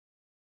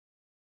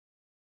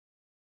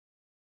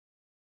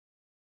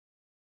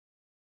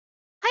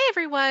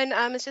everyone.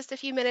 It's just a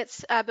few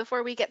minutes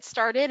before we get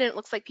started, and it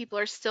looks like people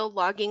are still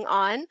logging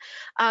on.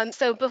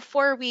 So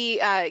before we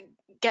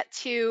get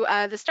to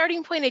the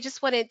starting point, I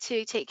just wanted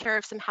to take care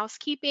of some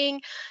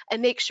housekeeping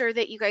and make sure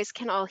that you guys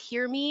can all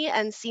hear me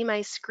and see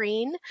my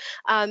screen.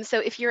 So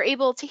if you're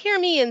able to hear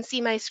me and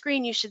see my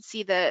screen, you should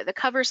see the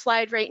cover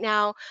slide right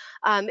now.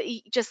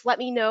 Just let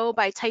me know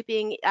by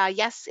typing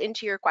yes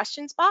into your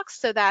questions box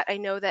so that I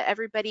know that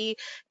everybody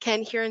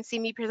can hear and see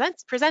me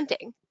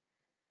presenting.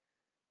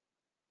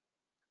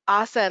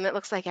 Awesome. It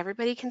looks like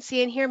everybody can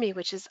see and hear me,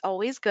 which is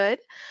always good.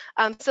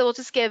 So we'll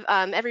just give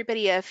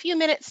everybody a few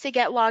minutes to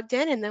get logged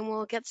in and then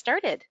we'll get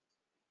started.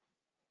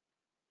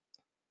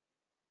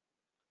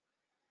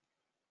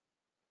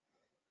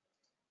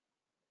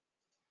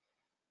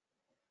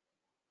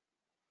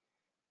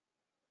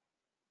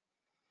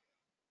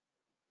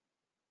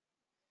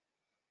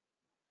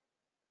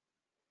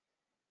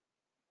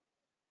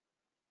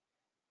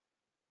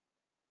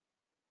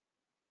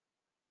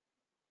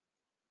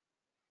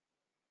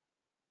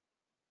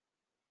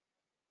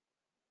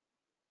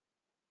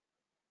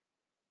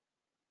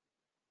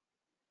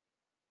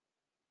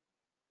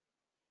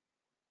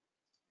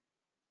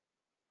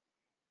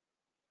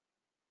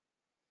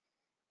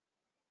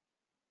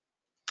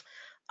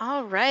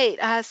 All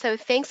right. So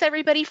thanks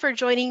everybody for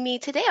joining me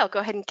today. I'll go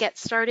ahead and get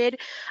started.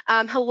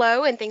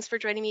 Hello, and thanks for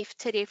joining me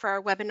today for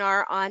our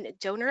webinar on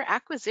donor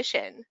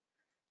acquisition.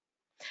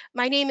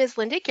 My name is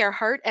Linda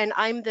Gerhart, and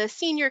I'm the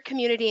Senior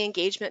Community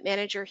Engagement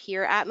Manager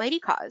here at Mighty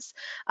Cause.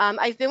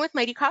 I've been with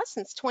Mighty Cause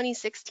since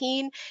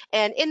 2016,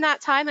 and in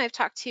that time, I've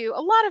talked to a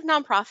lot of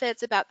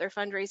nonprofits about their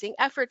fundraising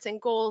efforts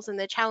and goals and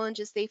the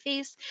challenges they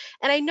face.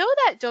 And I know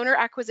that donor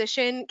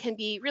acquisition can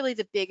be really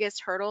the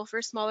biggest hurdle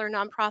for smaller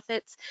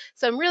nonprofits.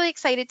 So I'm really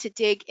excited to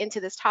dig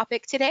into this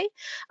topic today.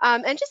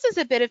 And just as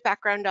a bit of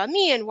background on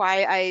me and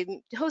why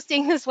I'm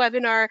hosting this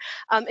webinar,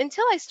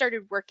 until I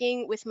started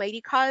working with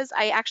Mighty Cause,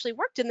 I actually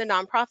worked in the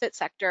nonprofit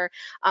sector,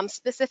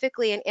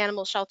 specifically in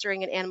animal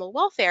sheltering and animal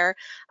welfare,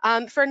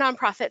 for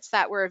nonprofits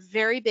that were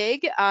very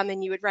big,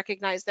 and you would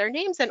recognize their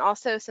names, and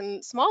also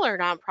some smaller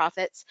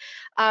nonprofits.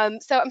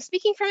 So I'm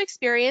speaking from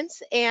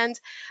experience, and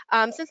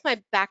since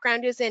my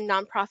background is in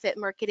nonprofit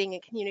marketing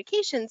and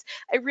communications,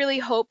 I really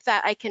hope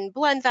that I can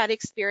blend that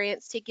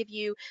experience to give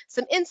you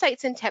some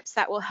insights and tips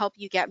that will help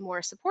you get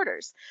more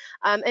supporters.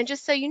 And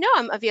just so you know,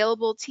 I'm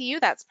available to you.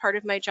 That's part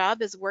of my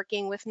job, is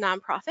working with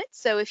nonprofits.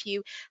 So if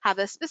you have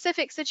a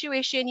specific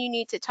situation you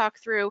need to talk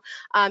through,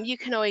 you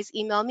can always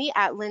email me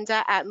at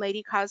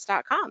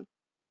linda@mightycause.com.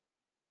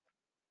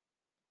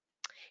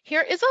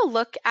 Here is a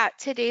look at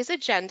today's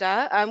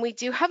agenda. We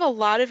do have a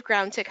lot of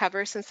ground to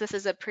cover since this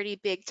is a pretty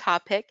big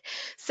topic.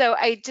 So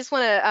I just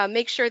want to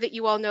make sure that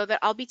you all know that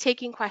I'll be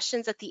taking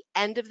questions at the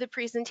end of the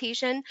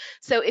presentation.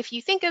 So if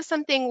you think of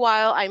something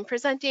while I'm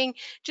presenting,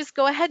 just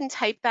go ahead and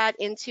type that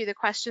into the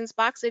questions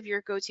box of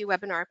your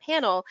GoToWebinar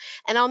panel,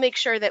 and I'll make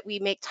sure that we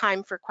make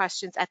time for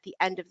questions at the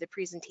end of the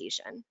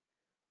presentation.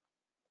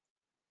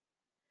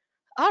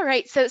 All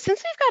right, so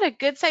since we've got a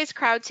good sized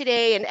crowd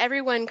today and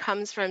everyone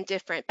comes from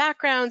different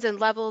backgrounds and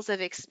levels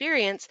of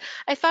experience,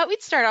 I thought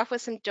we'd start off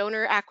with some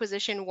donor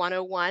acquisition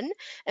 101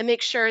 and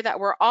make sure that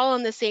we're all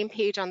on the same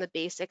page on the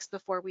basics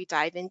before we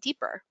dive in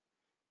deeper.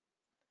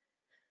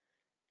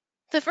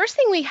 The first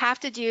thing we have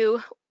to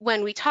do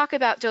when we talk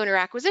about donor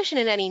acquisition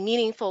in any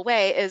meaningful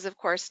way is, of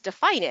course,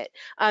 define it.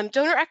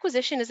 Donor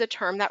acquisition is a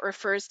term that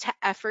refers to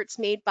efforts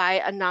made by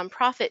a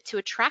nonprofit to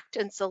attract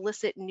and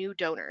solicit new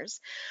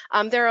donors.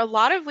 There are a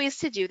lot of ways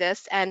to do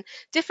this and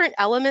different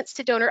elements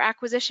to donor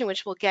acquisition,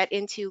 which we'll get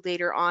into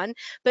later on,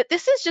 but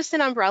this is just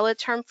an umbrella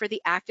term for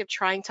the act of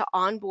trying to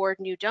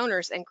onboard new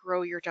donors and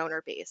grow your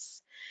donor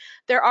base.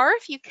 There are a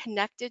few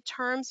connected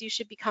terms you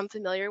should become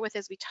familiar with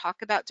as we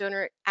talk about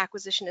donor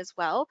acquisition as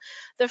well.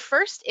 The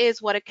first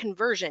is what a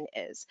conversion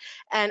is.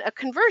 And a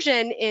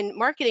conversion in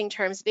marketing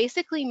terms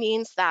basically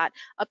means that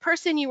a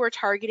person you were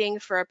targeting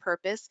for a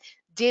purpose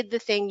did the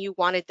thing you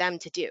wanted them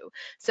to do.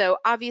 So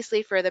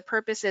obviously for the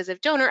purposes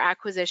of donor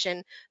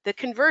acquisition, the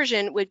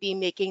conversion would be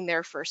making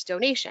their first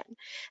donation.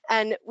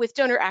 And with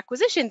donor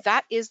acquisition,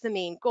 that is the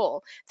main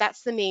goal.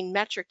 That's the main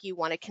metric you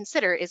want to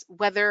consider, is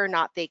whether or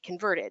not they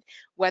converted,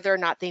 whether or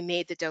not they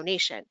made the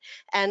donation.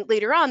 And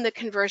later on, the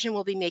conversion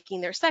will be making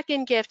their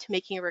second gift,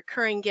 making a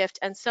recurring gift,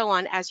 and so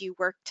on as you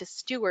work to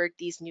steward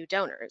these new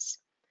donors.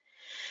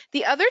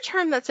 The other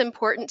term that's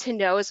important to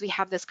know as we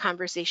have this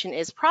conversation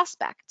is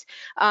prospect.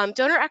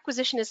 Donor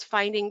acquisition is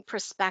finding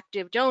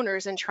prospective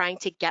donors and trying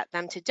to get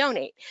them to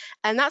donate.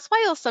 And that's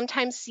why you'll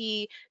sometimes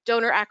see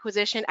donor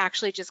acquisition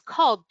actually just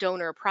called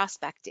donor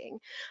prospecting.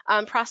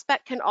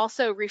 Prospect can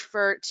also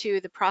refer to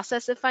the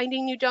process of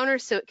finding new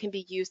donors, so it can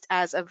be used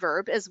as a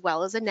verb as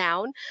well as a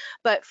noun.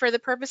 But for the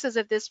purposes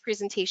of this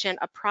presentation,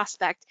 a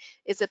prospect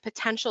is a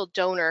potential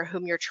donor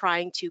whom you're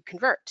trying to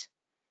convert.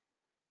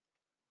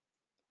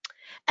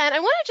 And I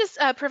want to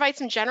just provide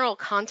some general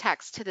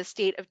context to the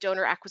state of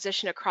donor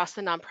acquisition across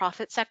the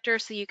nonprofit sector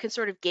so you can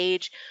sort of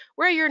gauge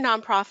where your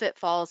nonprofit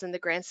falls in the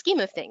grand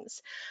scheme of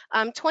things.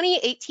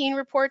 2018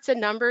 reports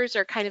and numbers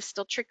are kind of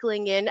still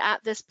trickling in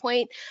at this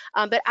point,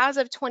 but as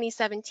of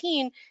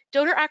 2017,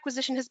 donor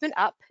acquisition has been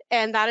up,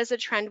 and that is a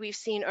trend we've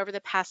seen over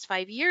the past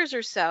 5 years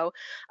or so.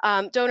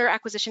 Donor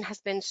acquisition has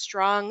been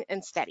strong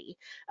and steady.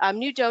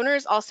 New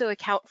donors also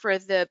account for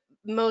the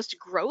most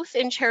growth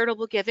in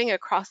charitable giving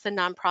across the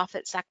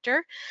nonprofit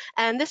sector.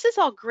 And this is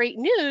all great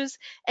news,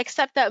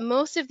 except that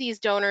most of these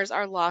donors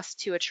are lost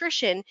to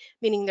attrition,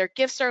 meaning their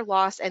gifts are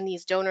lost and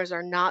these donors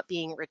are not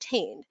being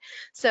retained.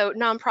 So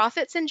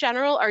nonprofits in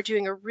general are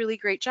doing a really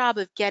great job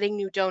of getting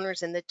new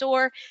donors in the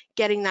door,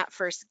 getting that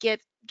first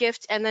gift,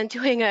 and then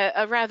doing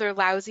a rather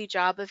lousy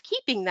job of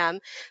keeping them.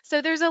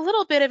 So there's a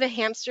little bit of a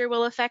hamster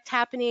wheel effect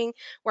happening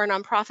where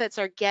nonprofits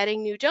are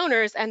getting new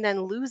donors and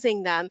then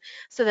losing them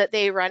so that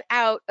they run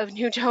out of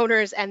new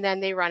donors and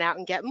then they run out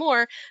and get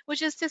more,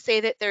 which is to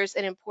say that there's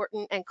an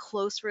important and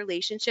close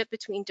relationship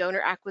between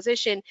donor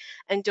acquisition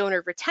and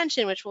donor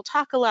retention, which we'll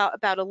talk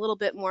about a little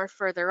bit more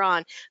further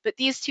on. But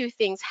these two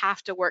things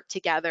have to work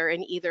together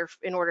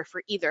in order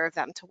for either of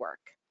them to work.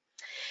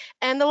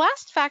 And the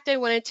last fact I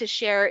wanted to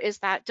share is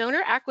that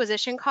donor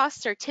acquisition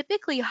costs are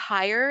typically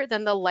higher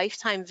than the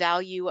lifetime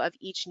value of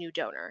each new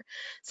donor.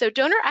 So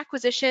donor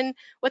acquisition,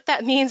 what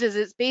that means is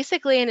it's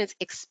basically an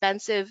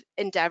expensive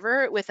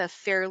endeavor with a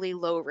fairly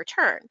low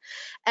return.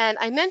 And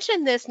I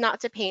mentioned this not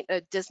to paint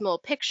a dismal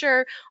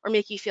picture or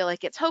make you feel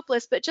like it's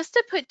hopeless, but just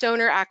to put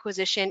donor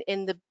acquisition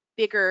in the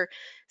bigger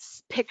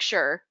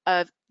picture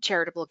of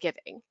charitable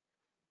giving.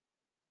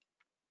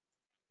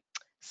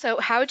 So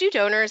how do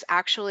donors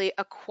actually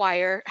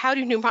acquire, how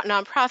do new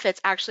nonprofits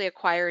actually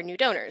acquire new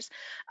donors?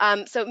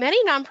 So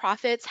many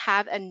nonprofits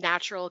have a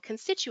natural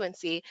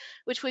constituency,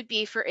 which would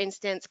be, for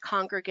instance,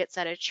 congregates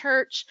at a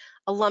church,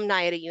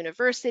 alumni at a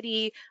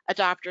university,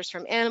 adopters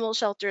from animal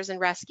shelters and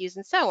rescues,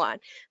 and so on.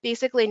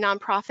 Basically,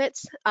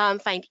 nonprofits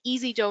find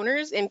easy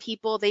donors in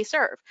people they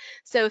serve.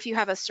 So if you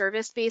have a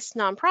service-based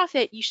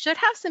nonprofit, you should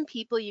have some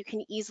people you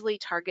can easily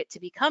target to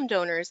become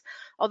donors,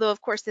 although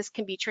of course this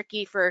can be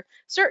tricky for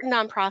certain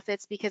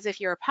nonprofits because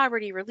if you're a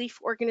poverty relief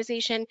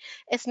organization,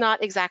 it's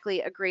not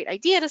exactly a great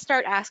idea to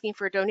start asking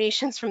for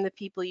donations from the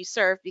people you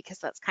serve because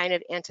that's kind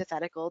of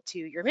antithetical to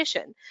your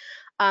mission.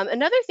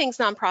 Another thing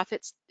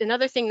nonprofits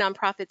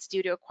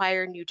do to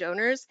acquire new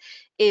donors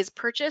is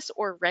purchase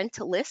or rent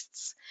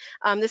lists.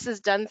 This is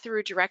done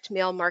through direct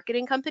mail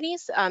marketing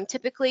companies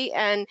typically,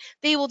 and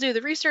they will do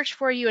the research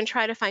for you and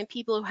try to find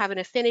people who have an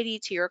affinity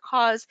to your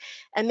cause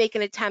and make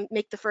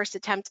the first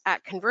attempt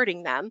at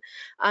converting them.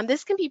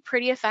 This can be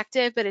pretty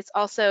effective, but it's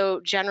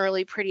also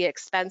generally pretty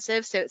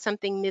expensive. So it's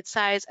something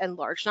mid-size and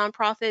large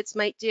nonprofits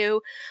might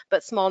do,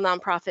 but small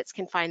nonprofits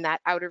can find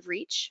that out of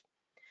reach.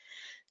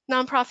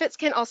 Nonprofits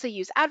can also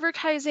use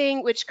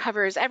advertising, which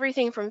covers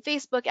everything from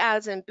Facebook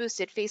ads and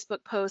boosted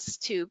Facebook posts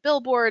to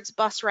billboards,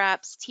 bus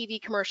wraps,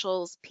 TV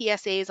commercials,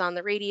 PSAs on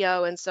the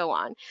radio, and so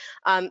on.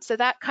 So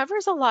that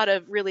covers a lot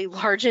of really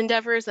large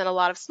endeavors and a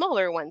lot of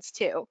smaller ones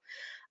too.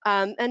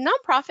 And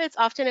nonprofits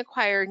often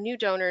acquire new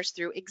donors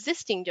through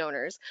existing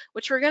donors,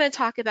 which we're going to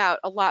talk about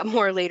a lot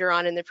more later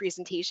on in the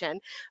presentation.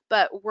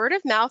 But word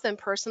of mouth and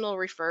personal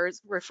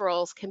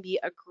referrals can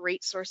be a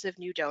great source of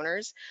new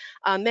donors.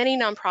 Many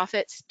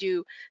nonprofits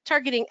do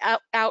targeting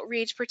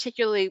outreach,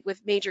 particularly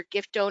with major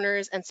gift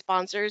donors and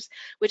sponsors,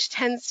 which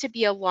tends to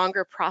be a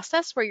longer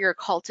process where you're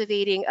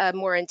cultivating a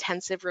more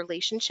intensive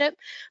relationship.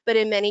 But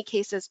in many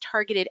cases,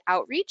 targeted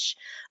outreach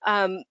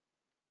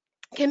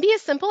can be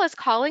as simple as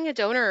calling a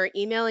donor or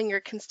emailing your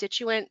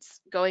constituents,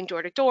 going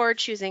door to door,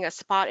 choosing a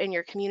spot in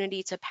your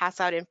community to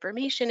pass out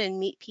information and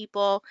meet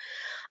people.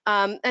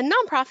 And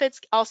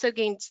nonprofits also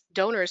gain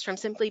donors from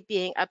simply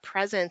being a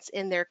presence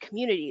in their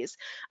communities,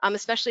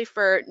 especially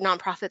for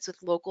nonprofits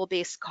with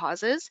local-based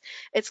causes.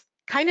 It's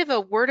kind of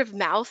a word of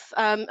mouth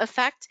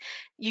effect.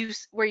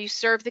 Where you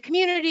serve the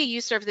community, you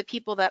serve the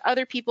people that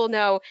other people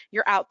know,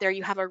 you're out there,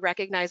 you have a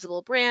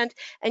recognizable brand,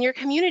 and your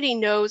community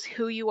knows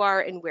who you are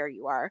and where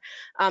you are.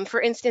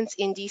 For instance,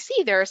 in DC,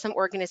 there are some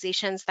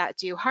organizations that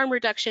do harm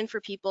reduction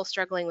for people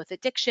struggling with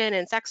addiction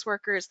and sex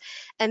workers,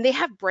 and they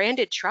have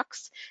branded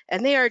trucks,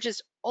 and they are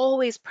just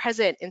always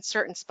present in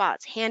certain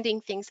spots,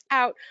 handing things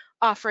out,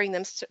 offering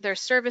them their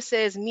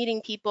services,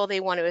 meeting people they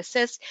want to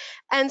assist.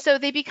 And so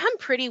they become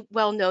pretty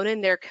well known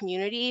in their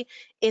community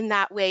in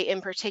that way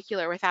in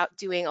particular without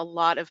doing a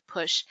lot of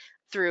push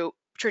through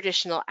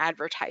traditional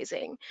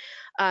advertising.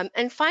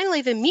 And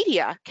finally, the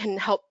media can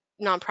help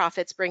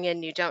nonprofits bring in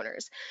new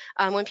donors.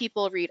 When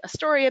people read a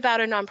story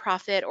about a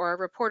nonprofit or a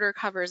reporter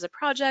covers a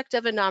project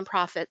of a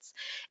nonprofit,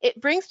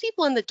 it brings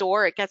people in the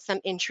door, it gets them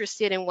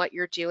interested in what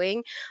you're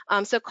doing.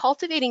 So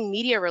cultivating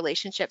media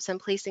relationships and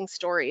placing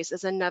stories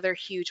is another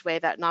huge way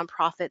that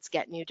nonprofits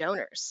get new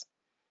donors.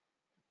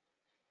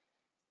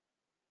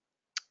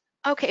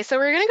 Okay, so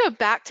we're going to go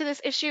back to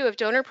this issue of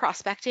donor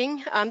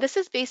prospecting. This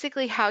is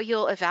basically how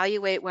you'll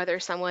evaluate whether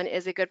someone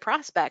is a good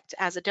prospect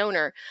as a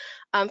donor.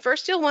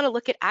 First, you'll want to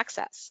look at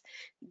access.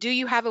 Do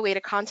you have a way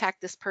to contact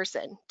this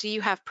person? Do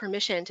you have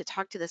permission to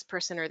talk to this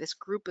person or this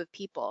group of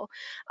people?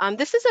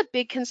 This is a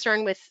big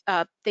concern with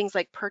things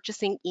like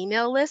purchasing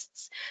email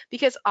lists,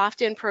 because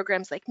often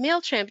programs like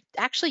MailChimp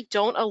actually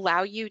don't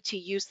allow you to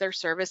use their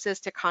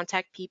services to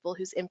contact people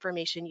whose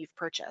information you've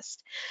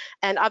purchased.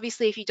 And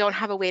obviously, if you don't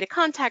have a way to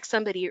contact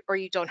somebody or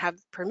you don't have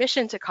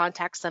permission to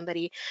contact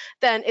somebody,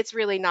 then it's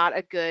really not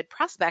a good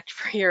prospect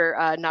for your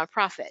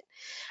nonprofit.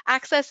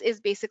 Access is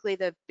basically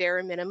the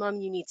bare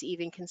minimum you need to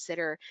even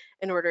consider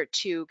in order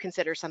to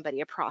consider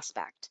somebody a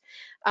prospect.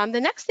 The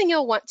next thing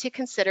you'll want to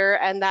consider,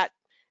 and that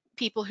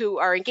people who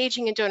are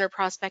engaging in donor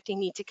prospecting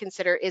need to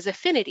consider, is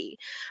affinity.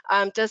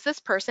 Does this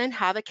person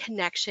have a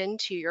connection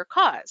to your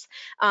cause?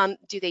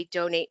 Do they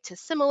donate to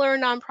similar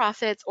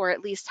nonprofits or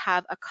at least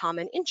have a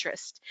common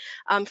interest?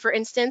 For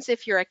instance,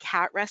 if you're a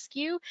cat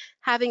rescue,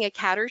 having a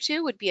cat or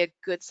two would be a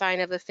good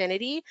sign of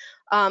affinity.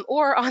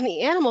 Or on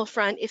the animal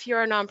front, if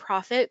you're a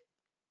nonprofit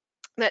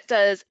that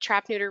does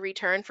trap, neuter,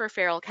 return for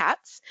feral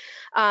cats,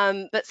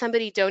 but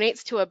somebody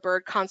donates to a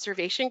bird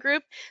conservation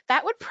group,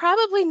 that would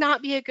probably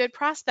not be a good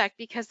prospect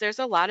because there's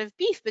a lot of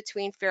beef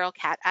between feral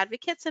cat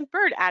advocates and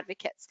bird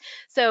advocates.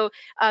 So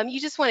you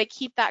just want to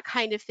keep that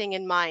kind of thing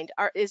in mind.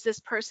 Is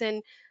this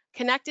person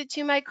connected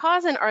to my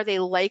cause, and are they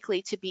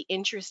likely to be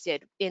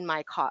interested in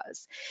my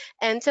cause?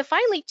 And to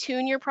finally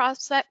tune your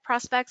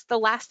prospects, the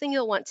last thing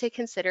you'll want to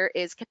consider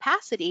is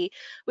capacity,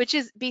 which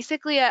is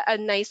basically a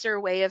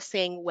nicer way of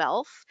saying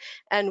wealth,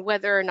 and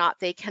whether or not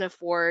they can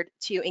afford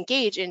to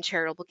engage in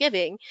charitable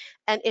giving.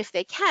 And if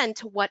they can,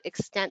 to what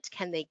extent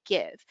can they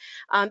give?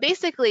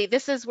 Basically,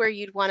 this is where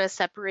you'd want to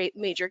separate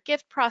major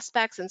gift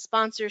prospects and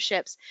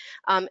sponsorships,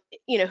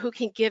 who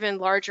can give in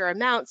larger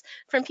amounts,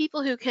 from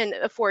people who can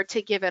afford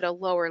to give at a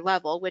lower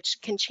level, which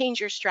can change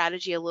your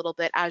strategy a little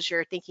bit as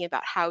you're thinking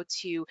about how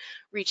to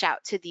reach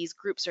out to these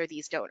groups or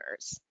these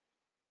donors.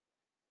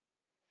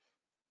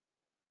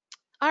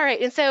 All right,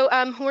 and so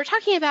when we're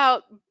talking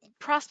about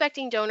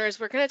prospecting donors,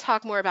 we're going to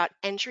talk more about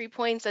entry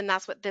points, and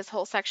that's what this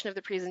whole section of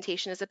the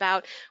presentation is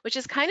about, which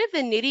is kind of the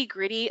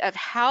nitty-gritty of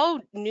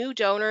how new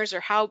donors or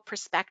how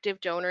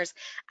prospective donors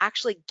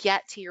actually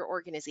get to your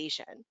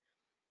organization.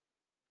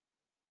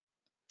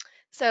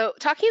 So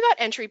talking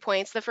about entry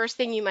points, the first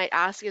thing you might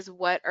ask is,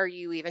 what are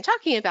you even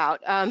talking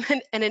about?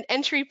 And an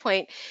entry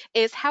point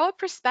is how a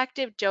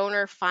prospective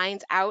donor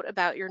finds out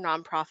about your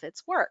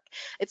nonprofit's work.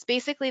 It's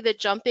basically the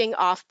jumping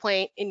off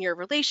point in your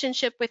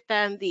relationship with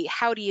them, the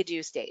how do you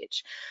do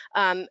stage.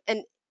 And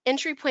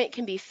entry point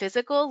can be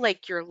physical,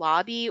 like your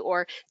lobby,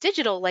 or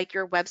digital, like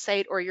your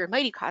website or your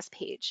Mightycost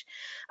page.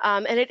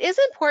 And it is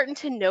important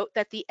to note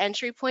that the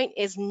entry point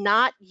is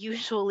not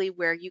usually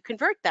where you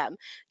convert them,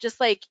 just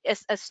like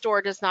a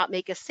store does not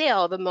make a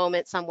sale the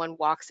moment someone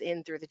walks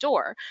in through the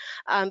door.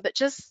 But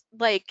just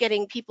like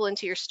getting people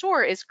into your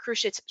store is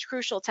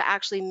crucial to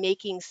actually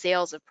making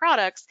sales of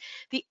products,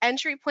 the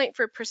entry point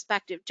for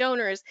prospective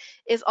donors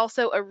is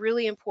also a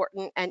really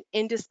important and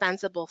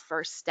indispensable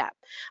first step.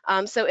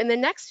 So in the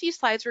next few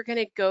slides, we're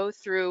going to go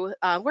through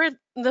where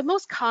the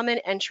most common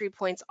entry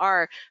points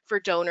are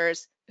for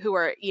donors who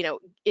are,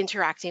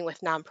 interacting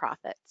with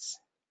nonprofits.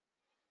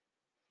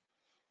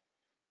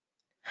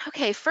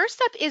 Okay,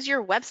 first up is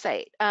your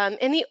website.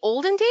 In the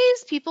olden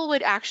days, people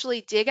would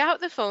actually dig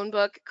out the phone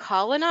book,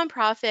 call a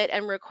nonprofit,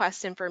 and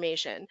request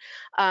information.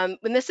 And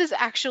this is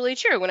actually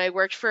true. When I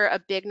worked for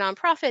a big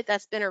nonprofit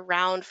that's been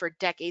around for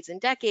decades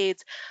and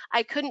decades,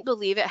 I couldn't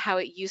believe it how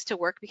it used to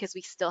work because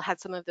we still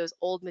had some of those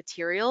old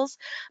materials.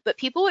 But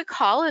people would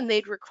call and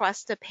they'd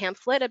request a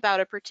pamphlet about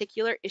a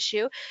particular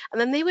issue,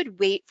 and then they would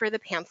wait for the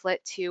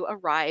pamphlet to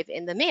arrive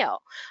in the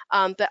mail.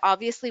 But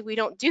obviously, we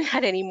don't do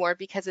that anymore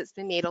because it's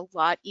been made a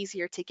lot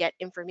easier to get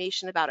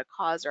information about a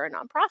cause or a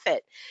nonprofit.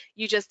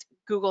 You just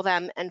Google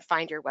them and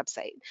find your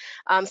website.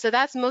 So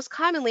that's most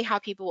commonly how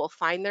people will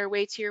find their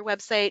way to your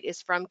website,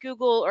 is from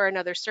Google or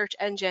another search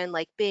engine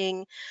like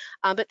Bing.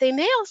 But they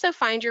may also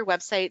find your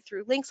website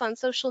through links on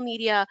social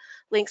media,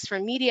 links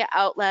from media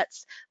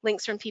outlets,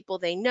 links from people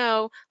they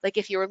know. Like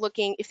if they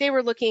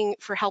were looking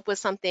for help with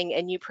something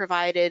and you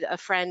provided a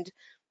friend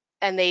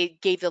and they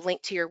gave the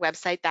link to your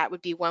website, that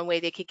would be one way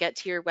they could get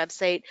to your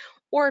website,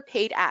 or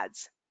paid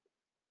ads.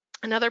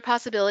 Another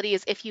possibility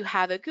is if you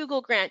have a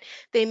Google grant,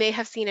 they may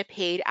have seen a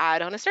paid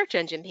ad on a search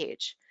engine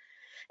page.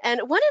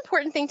 And one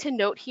important thing to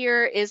note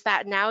here is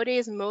that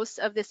nowadays, most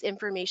of this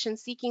information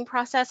seeking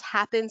process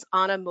happens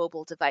on a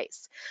mobile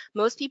device.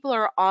 Most people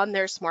are on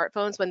their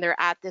smartphones when they're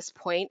at this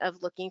point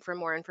of looking for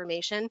more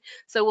information.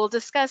 So we'll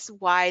discuss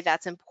why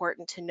that's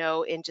important to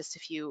know in just a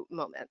few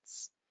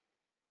moments.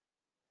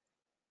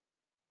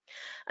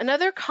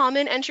 Another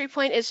common entry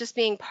point is just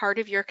being part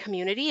of your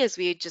community, as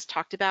we just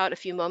talked about a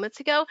few moments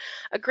ago.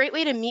 A great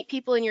way to meet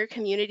people in your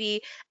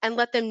community and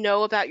let them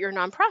know about your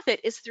nonprofit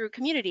is through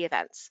community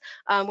events,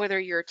 whether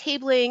you're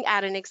tabling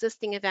at an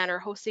existing event or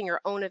hosting your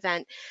own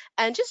event.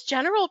 And just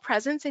general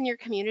presence in your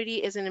community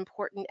is an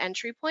important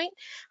entry point.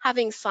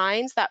 Having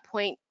signs that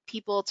point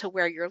people to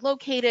where you're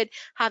located,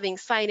 having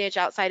signage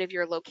outside of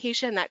your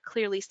location that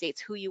clearly states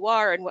who you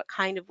are and what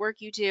kind of work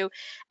you do,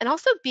 and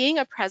also being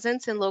a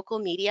presence in local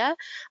media,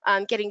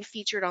 getting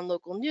featured on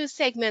local news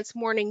segments.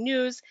 Morning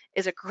news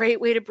is a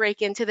great way to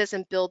break into this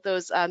and build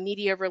those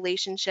media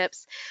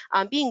relationships.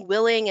 Being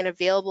willing and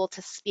available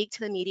to speak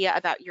to the media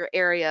about your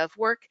area of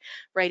work,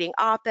 writing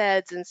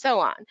op-eds, and so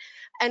on.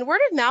 And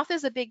word of mouth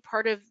is a big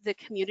part of the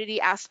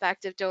community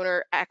aspect of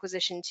donor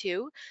acquisition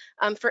too.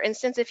 For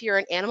instance, if you're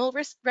an animal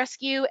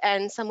rescue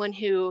and someone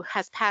who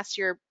has passed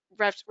your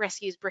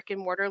rescue's brick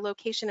and mortar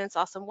location and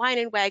saw some wine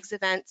and wags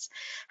events,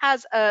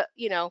 has a,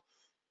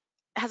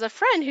 has a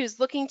friend who's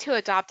looking to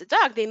adopt a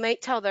dog, they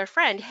might tell their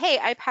friend, hey,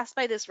 I pass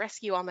by this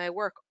rescue on my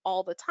work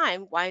all the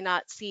time. Why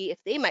not see if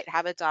they might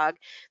have a dog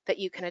that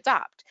you can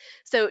adopt?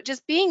 So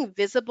just being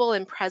visible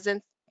and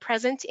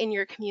present in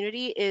your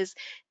community is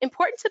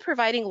important to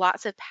providing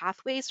lots of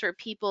pathways for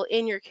people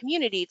in your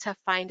community to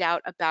find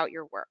out about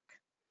your work.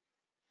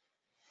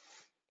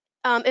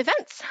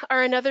 Events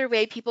are another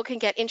way people can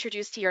get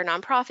introduced to your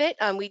nonprofit.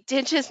 We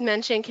did just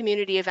mention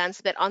community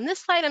events, but on this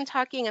slide, I'm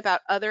talking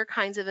about other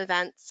kinds of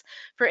events.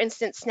 For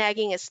instance,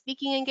 snagging a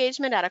speaking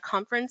engagement at a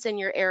conference in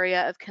your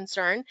area of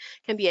concern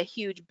can be a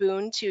huge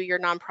boon to your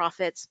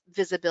nonprofit's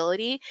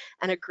visibility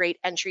and a great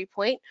entry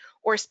point,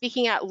 or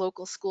speaking at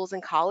local schools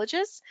and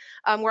colleges.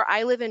 Where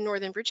I live in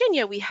Northern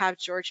Virginia, we have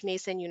George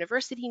Mason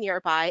University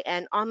nearby,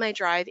 and on my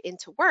drive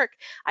into work,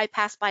 I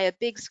passed by a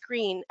big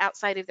screen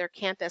outside of their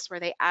campus where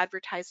they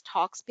advertised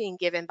talks being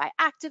given by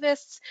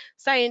activists,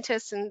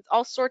 scientists, and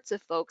all sorts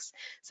of folks.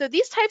 So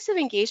these types of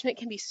engagement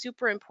can be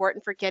super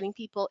important for getting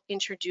people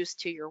introduced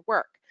to your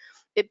work.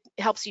 It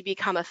helps you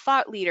become a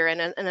thought leader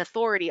and an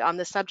authority on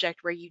the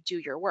subject where you do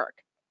your work.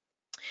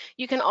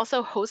 You can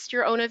also host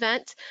your own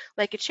event,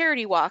 like a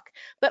charity walk,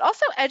 but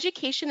also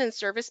education and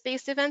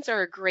service-based events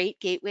are a great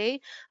gateway.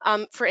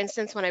 For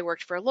instance, when I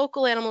worked for a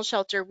local animal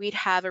shelter, we'd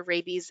have a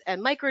rabies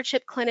and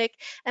microchip clinic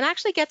and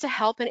actually get to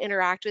help and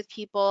interact with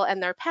people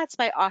and their pets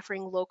by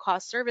offering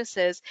low-cost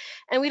services.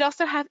 And we'd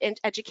also have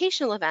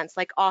educational events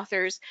like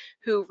authors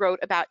who wrote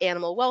about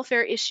animal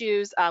welfare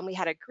issues. We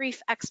had a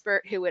grief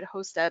expert who would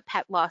host a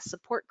pet loss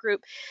support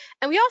group.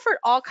 And we offered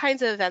all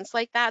kinds of events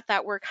like that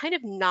that were kind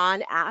of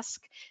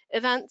non-ask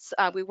events.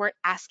 We weren't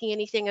asking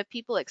anything of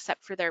people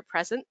except for their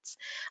presence,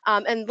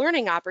 and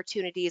learning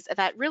opportunities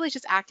that really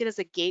just acted as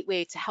a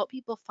gateway to help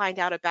people find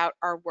out about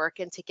our work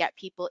and to get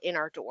people in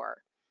our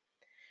door.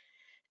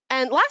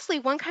 And lastly,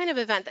 one kind of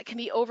event that can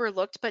be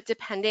overlooked, but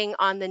depending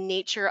on the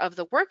nature of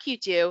the work you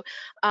do,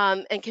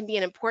 and can be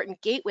an important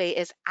gateway,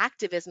 is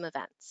activism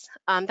events.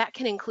 That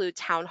can include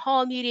town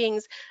hall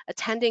meetings,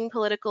 attending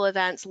political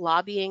events,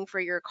 lobbying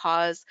for your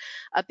cause.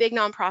 A big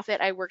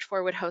nonprofit I worked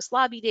for would host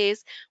lobby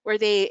days where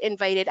they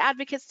invited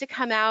advocates to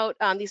come out.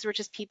 These were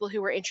just people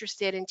who were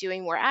interested in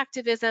doing more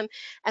activism,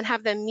 and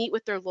have them meet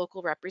with their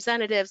local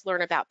representatives,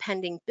 learn about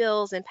pending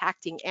bills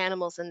impacting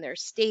animals in their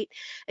state,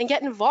 and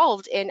get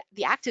involved in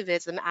the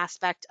activism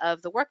aspect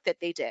of the work that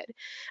they did.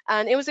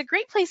 And it was a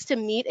great place to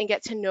meet and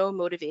get to know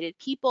motivated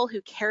people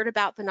who cared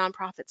about the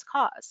nonprofit's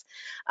cause.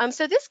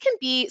 So this can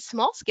be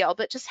small scale,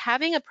 but just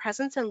having a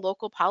presence in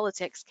local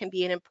politics can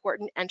be an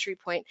important entry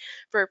point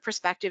for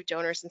prospective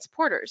donors and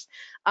supporters.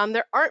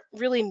 There aren't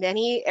really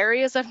many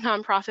areas of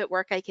nonprofit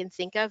work I can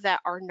think of that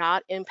are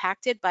not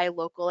impacted by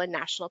local and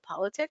national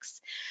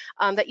politics,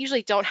 that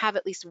usually don't have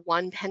at least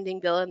one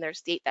pending bill in their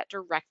state that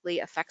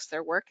directly affects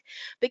their work.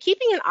 But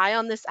keeping an eye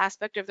on this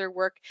aspect of their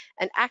work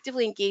and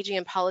actively engaging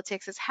in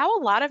politics is how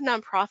a lot of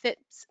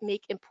nonprofits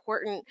make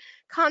important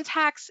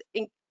contacts,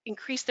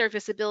 increase their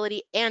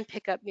visibility, and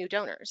pick up new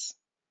donors.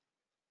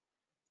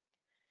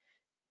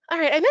 All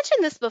right, I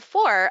mentioned this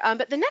before,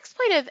 but the next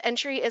point of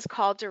entry is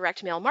called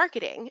direct mail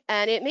marketing.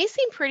 And it may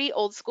seem pretty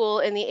old school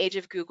in the age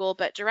of Google,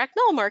 but direct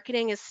mail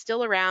marketing is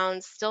still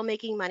around, still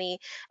making money,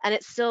 and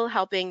it's still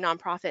helping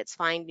nonprofits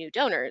find new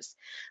donors.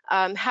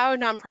 How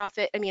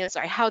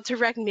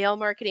direct mail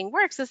marketing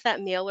works is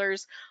that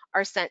mailers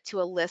are sent to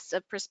a list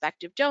of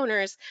prospective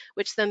donors,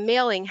 which the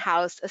mailing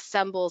house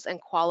assembles and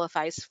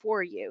qualifies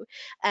for you.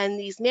 And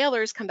these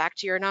mailers come back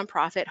to your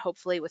nonprofit,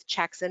 hopefully with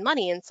checks and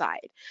money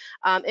inside.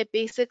 It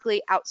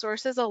basically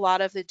outsources a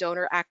lot of the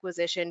donor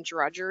acquisition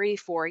drudgery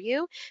for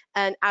you.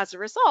 And as a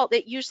result,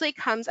 it usually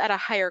comes at a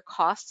higher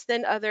cost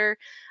than other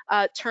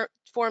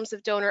forms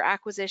of donor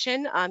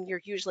acquisition.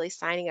 You're usually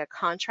signing a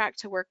contract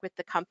to work with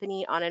the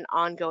company on an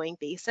ongoing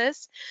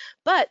basis.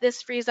 But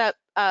this frees up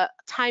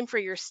time for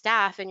your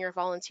staff and your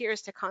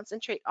volunteers to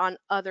concentrate on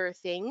other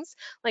things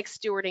like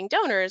stewarding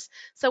donors.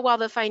 So while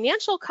the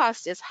financial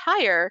cost is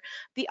higher,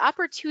 the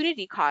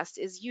opportunity cost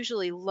is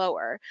usually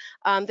lower.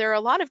 There are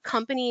a lot of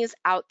companies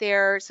out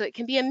there, so it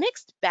can be a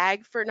mixed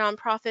bag for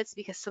nonprofits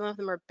because some of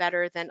them are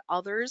better than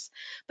others,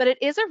 but it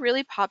is a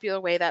really popular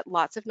way that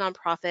lots of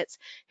nonprofits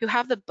who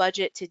have the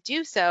budget to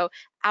do so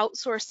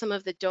outsource some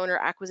of the donor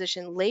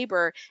acquisition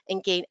labor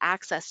and gain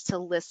access to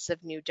lists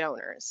of new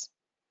donors.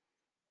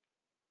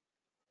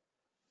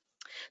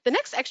 The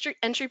next extra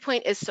entry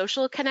point is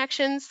social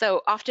connections.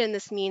 So often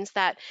this means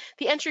that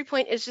the entry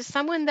point is just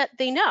someone that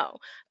they know.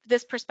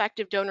 this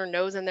prospective donor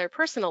knows in their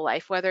personal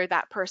life, whether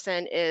that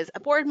person is a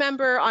board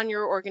member on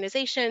your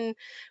organization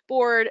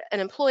board, an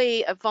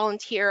employee, a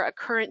volunteer, a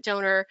current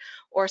donor,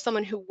 or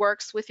someone who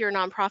works with your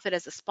nonprofit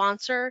as a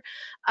sponsor.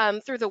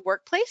 Through the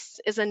workplace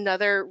is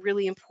another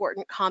really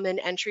important common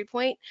entry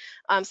point.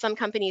 Some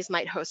companies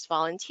might host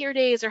volunteer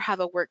days or have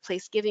a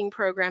workplace giving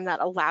program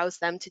that allows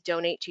them to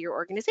donate to your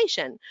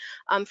organization.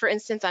 For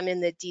instance, I'm in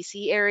the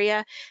DC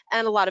area,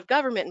 and a lot of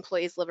government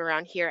employees live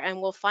around here,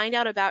 and we'll find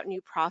out about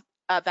new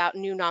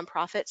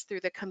nonprofits through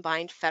the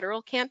Combined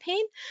Federal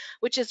Campaign,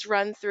 which is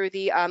run through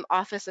the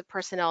Office of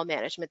Personnel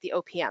Management, the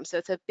OPM. So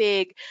it's a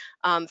big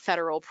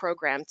federal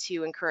program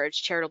to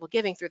encourage charitable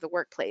giving through the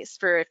workplace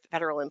for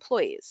federal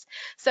employees.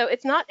 So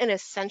it's not an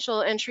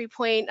essential entry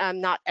point.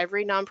 Not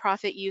every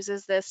nonprofit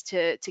uses this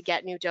to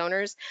get new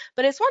donors,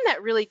 but it's one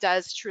that really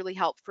does truly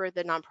help for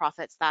the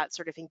nonprofits that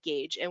sort of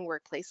engage in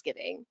workplace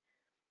giving.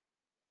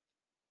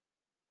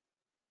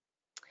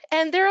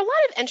 And there are a lot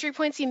of entry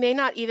points you may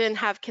not even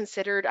have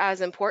considered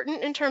as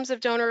important in terms of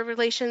donor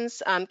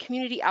relations.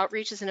 Community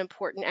outreach is an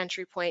important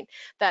entry point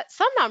that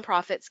some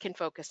nonprofits can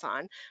focus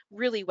on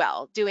really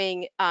well,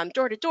 doing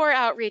door-to-door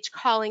outreach,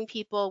 calling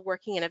people,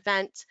 working an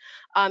event.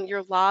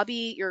 Your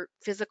lobby, your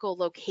physical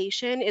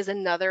location is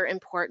another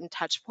important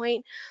touch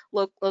point.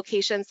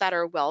 Locations that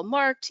are well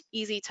marked,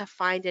 easy to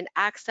find and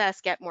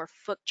access, get more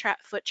foot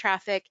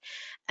traffic.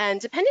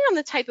 And depending on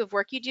the type of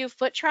work you do,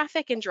 foot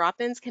traffic and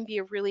drop-ins can be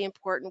a really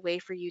important way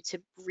for you to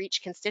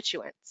reach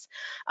constituents.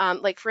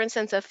 Like for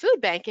instance, a food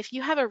bank, if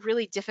you have a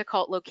really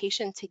difficult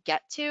location to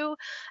get to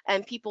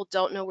and people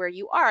don't know where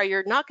you are,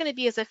 you're not going to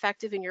be as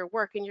effective in your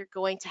work, and you're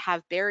going to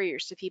have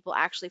barriers to people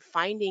actually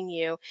finding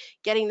you,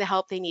 getting the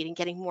help they need, and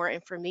getting more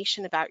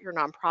information about your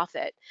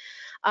nonprofit.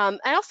 I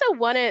also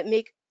want to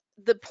make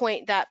the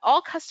point that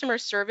all customer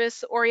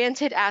service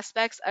oriented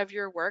aspects of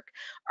your work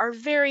are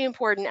very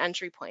important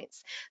entry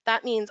points.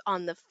 That means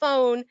on the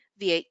phone,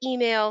 via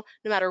email,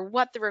 no matter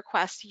what the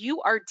request,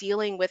 you are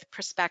dealing with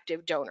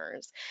prospective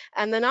donors.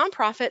 And the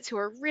nonprofits who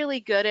are really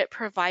good at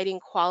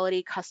providing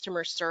quality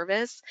customer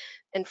service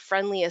and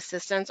friendly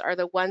assistance are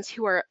the ones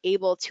who are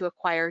able to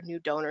acquire new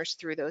donors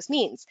through those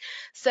means.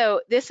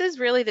 So this is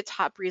really the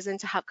top reason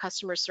to have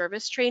customer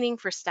service training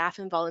for staff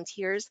and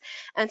volunteers,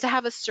 and to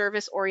have a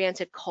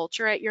service-oriented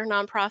culture at your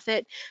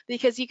nonprofit,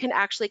 because you can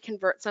actually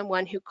convert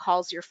someone who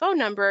calls your phone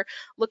number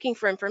looking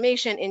for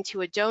information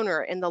into a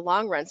donor in the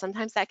long run.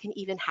 Sometimes that can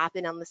even happen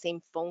on the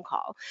same phone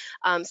call.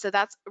 So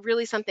that's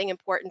really something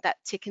important that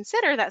to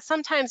consider, that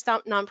sometimes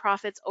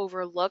nonprofits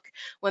overlook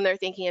when they're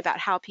thinking about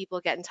how people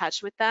get in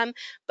touch with them.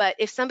 But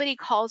if somebody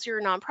calls your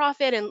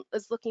nonprofit and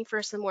is looking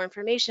for some more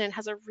information and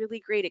has a really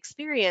great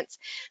experience,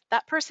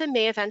 that person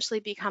may eventually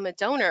become a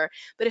donor.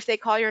 But if they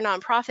call your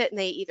nonprofit and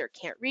they either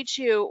can't reach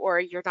you, or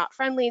you're not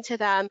friendly to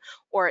them,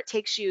 or it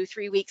takes you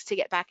 3 weeks to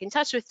get back in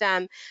touch with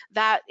them,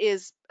 that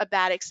is a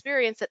bad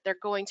experience that they're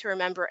going to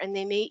remember, and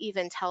they may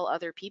even tell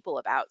other people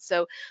about.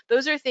 So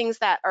those are things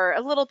that are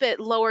a little bit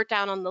lower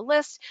down on the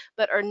list,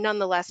 but are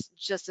nonetheless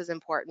just as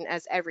important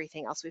as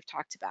everything else we've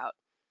talked about.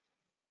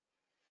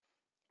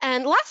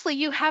 And lastly,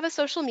 you have a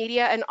social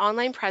media and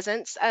online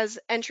presence as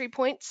entry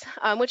points,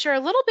 which are a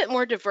little bit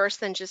more diverse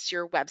than just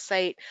your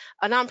website.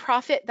 A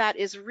nonprofit that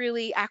is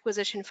really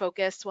acquisition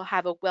focused will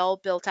have a well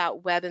built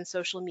out web and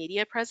social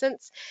media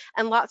presence,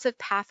 and lots of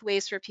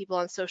pathways for people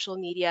on social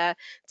media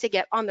to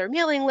get on their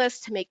mailing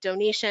list, to make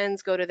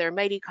donations, go to their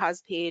Mighty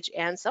Cause page,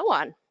 and so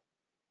on.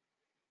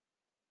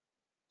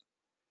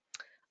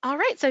 All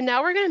right, so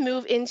now we're going to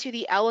move into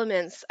the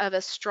elements of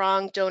a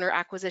strong donor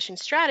acquisition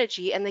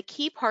strategy, and the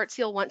key parts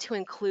you'll want to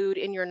include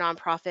in your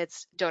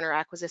nonprofit's donor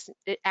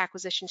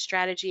acquisition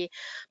strategy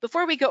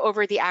before we go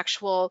over the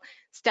actual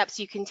steps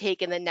you can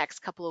take in the next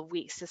couple of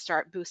weeks to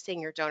start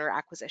boosting your donor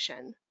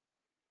acquisition.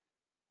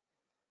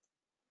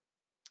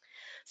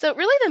 So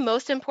really the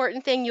most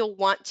important thing you'll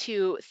want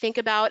to think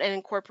about and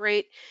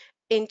incorporate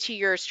into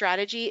your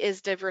strategy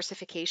is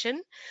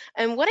diversification.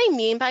 And what I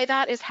mean by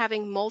that is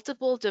having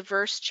multiple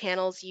diverse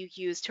channels you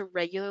use to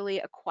regularly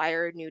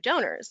acquire new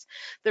donors.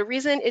 The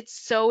reason it's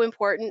so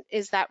important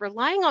is that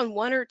relying on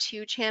one or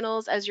two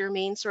channels as your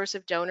main source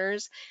of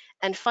donors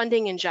and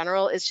funding in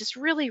general is just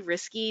really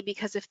risky,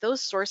 because if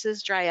those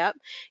sources dry up,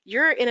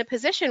 you're in a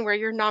position where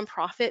your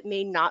nonprofit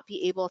may not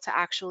be able to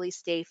actually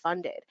stay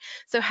funded.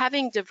 So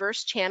having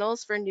diverse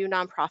channels for new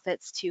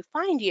nonprofits to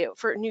find you,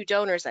 for new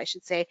donors, I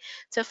should say,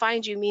 to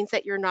find you, means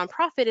that your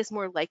nonprofit is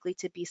more likely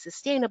to be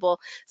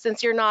sustainable,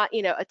 since you're not,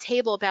 a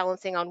table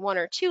balancing on one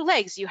or two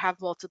legs. You have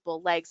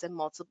multiple legs and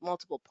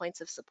multiple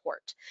points of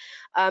support.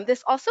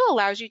 This also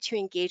allows you to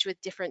engage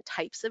with different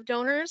types of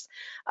donors.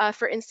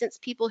 For instance,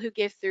 people who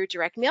give through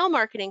direct mail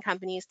marketing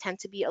companies tend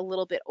to be a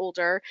little bit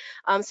older.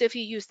 So if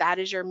you use that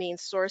as your main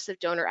source of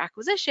donor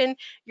acquisition,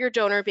 your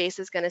donor base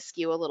is going to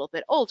skew a little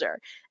bit older.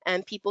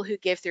 And people who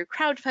give through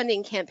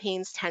crowdfunding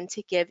campaigns tend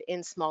to give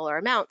in smaller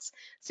amounts.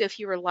 So if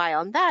you rely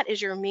on that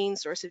as your main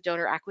source of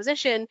donor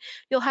acquisition,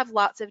 you'll have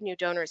lots of new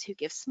donors who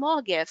give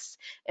small gifts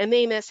and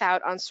may miss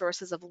out on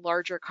sources of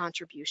larger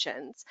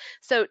contributions.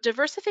 So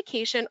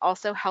diversification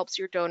also helps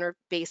your donor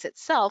base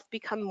itself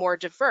become more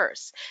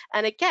diverse.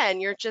 And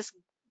again, you're just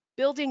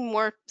building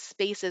more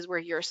spaces where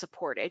you're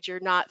supported. You're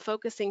not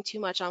focusing too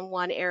much on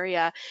one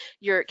area.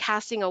 You're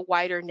casting a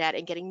wider net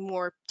and getting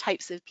more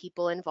types of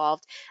people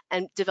involved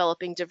and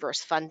developing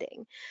diverse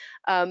funding.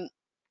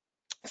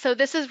 So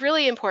this is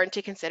really important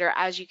to consider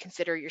as you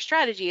consider your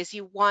strategy. Is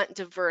you want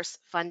diverse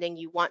funding,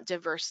 you want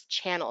diverse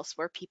channels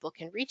where people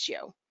can reach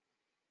you.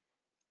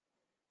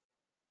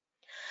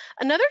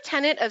 Another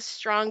tenet of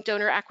strong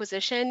donor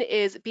acquisition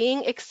is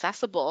being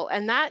accessible,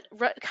 and that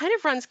kind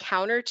of runs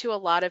counter to a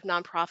lot of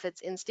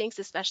nonprofits' instincts,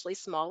 especially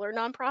smaller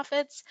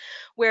nonprofits,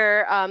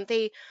 where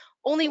they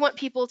only want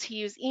people to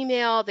use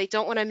email, they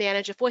don't want to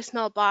manage a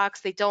voicemail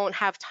box, they don't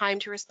have time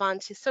to respond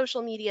to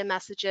social media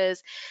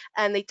messages,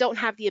 and they don't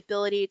have the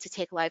ability to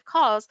take live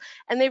calls,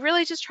 and they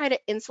really just try to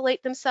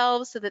insulate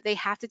themselves so that they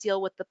have to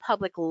deal with the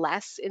public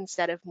less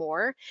instead of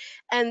more.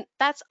 And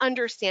that's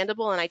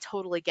understandable. And I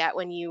totally get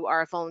when you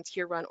are a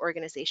volunteer run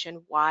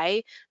organization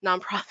why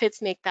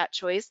nonprofits make that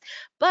choice.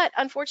 But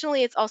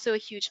unfortunately, it's also a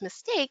huge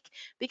mistake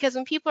because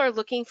when people are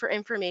looking for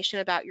information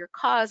about your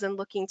cause and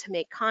looking to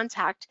make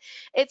contact,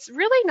 it's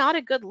really not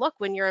a good look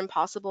when you're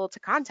impossible to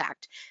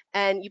contact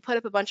and you put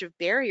up a bunch of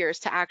barriers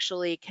to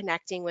actually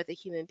connecting with a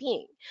human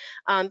being.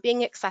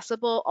 Being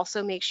accessible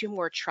also makes you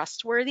more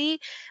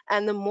trustworthy.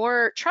 And the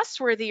more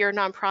trustworthy your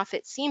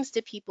nonprofit seems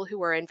to people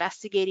who are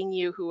investigating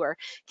you, who are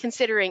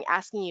considering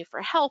asking you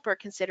for help or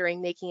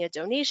considering making a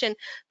donation,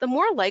 the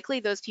more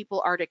likely those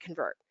people are to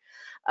convert.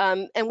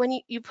 And when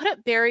you put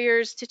up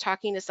barriers to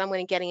talking to someone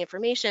and getting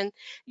information,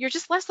 you're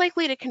just less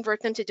likely to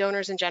convert them to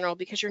donors in general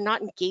because you're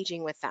not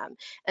engaging with them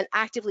and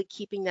actively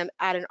keeping them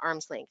at an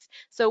arm's length.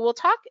 So we'll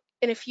talk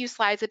in a few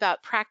slides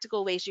about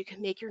practical ways you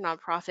can make your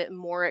nonprofit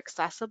more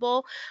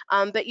accessible,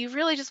 but you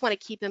really just want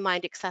to keep in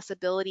mind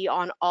accessibility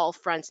on all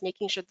fronts,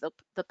 making sure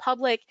the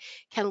public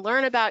can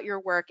learn about your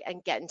work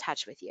and get in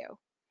touch with you.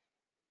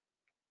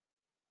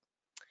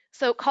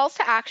 So calls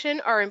to action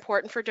are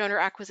important for donor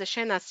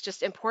acquisition. That's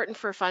just important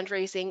for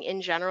fundraising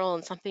in general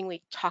and something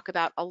we talk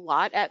about a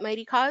lot at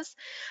Mighty Cause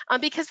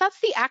because that's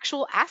the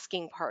actual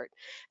asking part.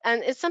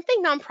 And it's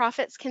something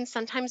nonprofits can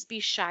sometimes be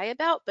shy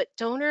about, but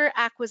donor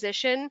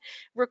acquisition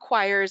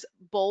requires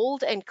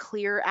bold and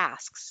clear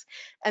asks.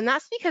 And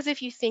that's because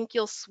if you think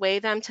you'll sway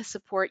them to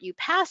support you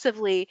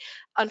passively,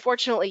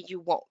 unfortunately,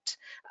 you won't.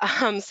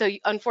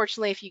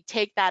 Unfortunately, if you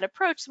take that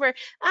approach where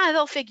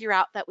they'll figure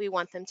out that we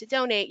want them to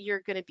donate,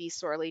 you're going to be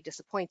sorely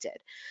disappointed.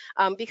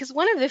 Because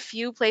one of the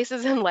few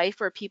places in life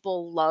where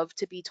people love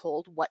to be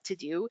told what to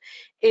do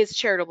is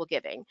charitable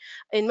giving.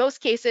 In most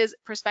cases,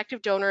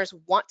 prospective donors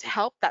want to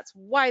help. That's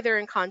why they're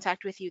in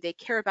contact with you. They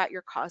care about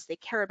your cause, they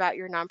care about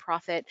your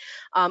nonprofit,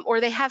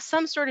 or they have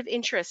some sort of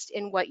interest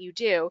in what you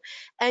do.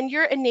 And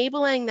you're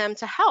enabling them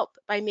to help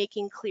by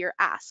making clear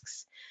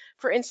asks.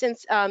 For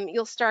instance,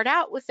 you'll start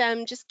out with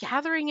them just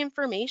gathering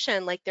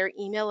information like their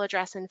email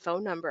address and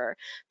phone number.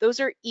 Those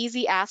are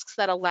easy asks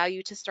that allow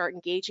you to start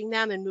engaging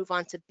them and move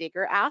on to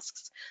bigger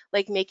asks,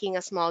 like making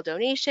a small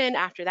donation,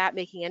 after that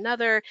making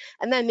another,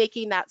 and then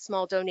making that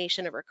small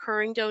donation a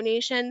recurring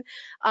donation.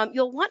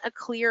 You'll want a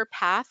clear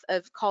path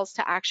of calls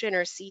to action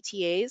or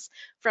CTAs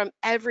from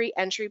every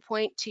entry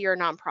point to your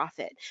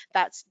nonprofit.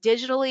 That's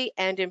digitally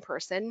and in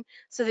person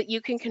so that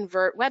you can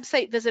convert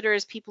website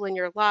visitors, people in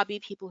your lobby,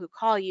 people who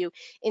call you,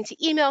 into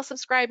email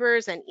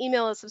subscribers and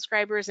email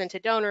subscribers into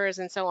donors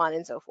and so on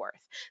and so forth.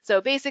 So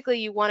basically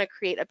you want to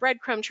create a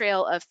breadcrumb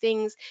trail of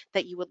things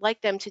that you would like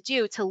them to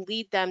do to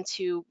lead them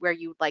to where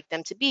you would like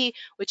them to be,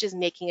 which is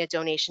making a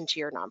donation to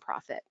your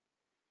nonprofit.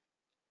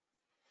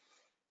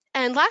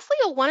 And lastly,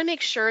 you'll want to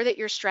make sure that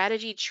your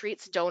strategy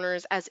treats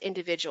donors as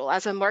individual.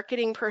 As a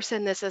marketing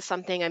person, this is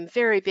something I'm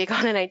very big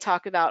on and I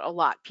talk about a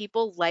lot.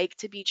 People like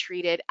to be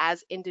treated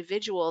as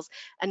individuals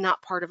and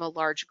not part of a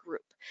large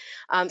group.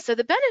 So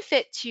the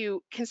benefit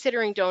to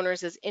considering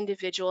donors as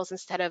individuals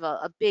instead of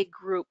a big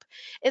group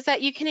is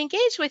that you can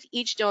engage with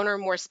each donor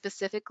more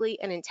specifically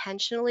and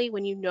intentionally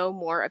when you know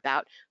more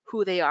about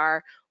who they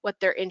are, what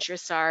their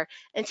interests are,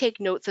 and take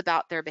notes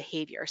about their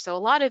behavior. So a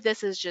lot of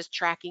this is just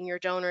tracking your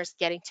donors,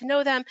 getting to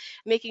know them,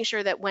 making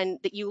sure that when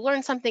that you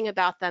learn something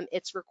about them,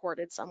 it's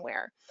recorded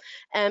somewhere.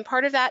 And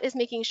part of that is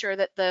making sure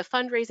that the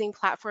fundraising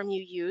platform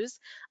you use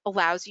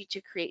allows you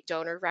to create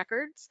donor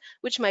records,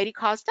 which Mighty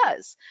Cause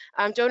does.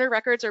 Donor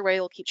records are where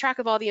you'll keep track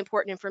of all the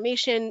important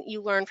information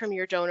you learn from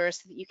your donors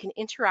so that you can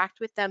interact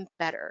with them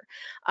better.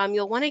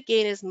 You'll want to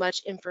gain as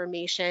much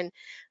information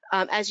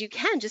as you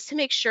can, just to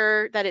make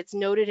sure that it's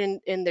noted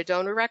in the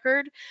donor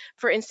record.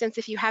 For instance,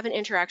 if you have an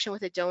interaction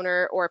with a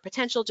donor or a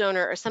potential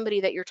donor or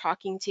somebody that you're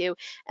talking to,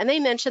 and they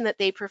mention that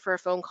they prefer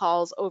phone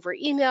calls over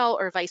email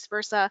or vice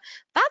versa,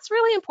 that's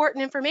really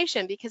important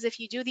information, because if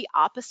you do the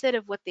opposite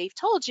of what they've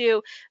told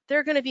you,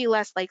 they're going to be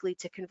less likely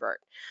to convert.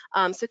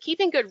 So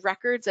keeping good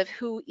records of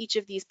who each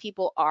of these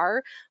people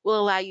are will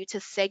allow you to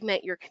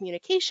segment your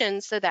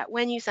communications so that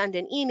when you send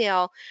an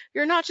email,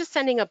 you're not just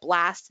sending a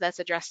blast that's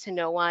addressed to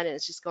no one and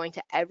it's just going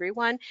to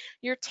everyone.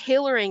 You're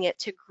tailoring it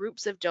to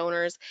groups of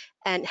donors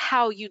and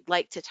how you'd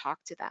like to talk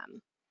to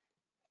them.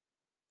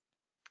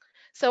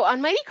 So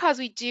on Mighty Cause,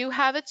 we do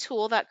have a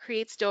tool that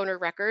creates donor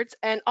records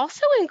and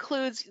also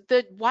includes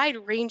the wide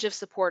range of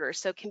supporters,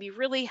 so it can be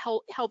really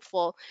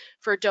helpful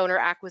for donor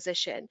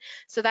acquisition.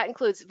 So that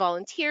includes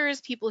volunteers,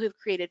 people who've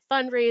created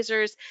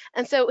fundraisers,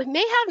 and so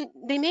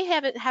they may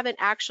haven't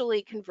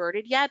actually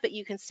converted yet, but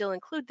you can still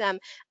include them.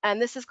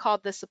 And this is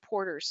called the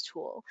supporters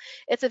tool.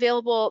 It's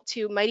available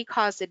to Mighty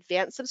Cause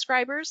advanced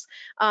subscribers.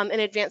 An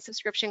advanced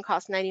subscription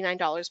costs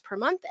 $99 per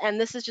month,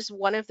 and this is just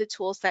one of the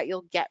tools that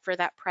you'll get for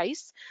that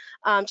price.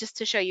 Just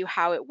to show you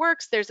how it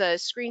works, there's a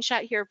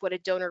screenshot here of what a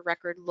donor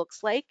record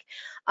looks like.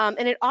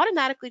 And it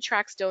automatically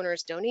tracks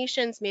donors'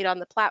 donations made on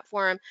the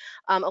platform,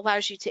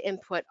 allows you to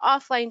input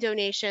offline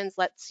donations,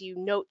 lets you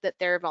note that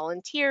they're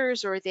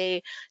volunteers or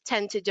they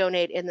tend to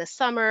donate in the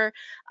summer.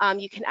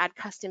 You can add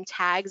custom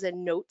tags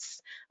and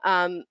notes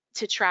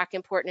to track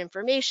important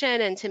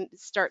information and to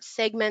start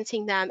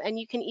segmenting them, and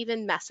you can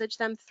even message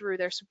them through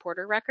their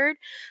supporter record.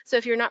 So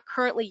if you're not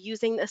currently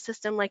using a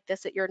system like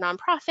this at your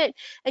nonprofit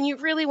and you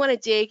really want to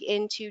dig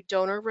into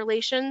donor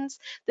relations,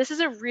 this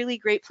is a really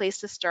great place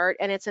to start,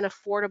 and it's an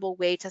affordable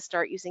way to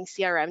start using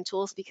CRM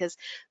tools, because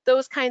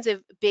those kinds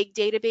of big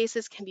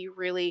databases can be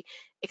really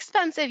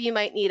expensive. You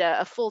might need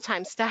a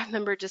full-time staff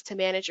member just to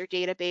manage your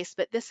database,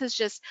 but this is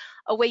just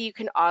a way you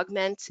can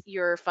augment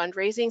your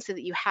fundraising so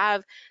that you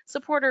have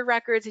supporter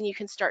records and you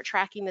can start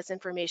tracking this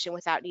information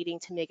without needing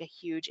to make a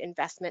huge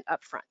investment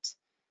upfront.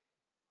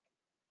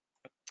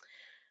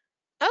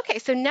 Okay,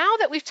 so now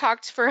that we've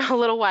talked for a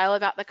little while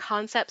about the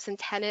concepts and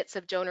tenets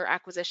of donor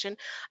acquisition,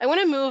 I want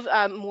to move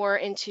more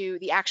into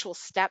the actual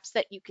steps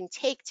that you can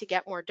take to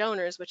get more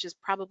donors, which is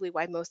probably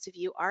why most of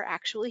you are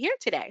actually here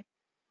today.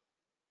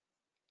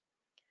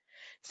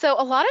 So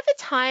a lot of the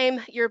time,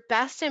 your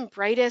best and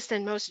brightest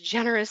and most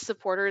generous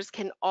supporters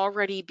can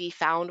already be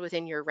found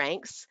within your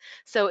ranks.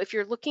 So if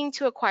you're looking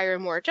to acquire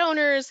more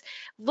donors,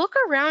 look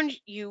around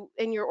you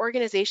in your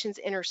organization's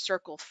inner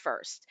circle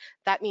first.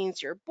 That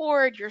means your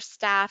board, your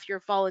staff, your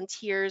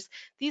volunteers.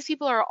 These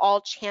people are all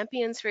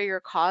champions for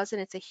your cause,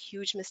 and it's a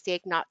huge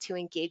mistake not to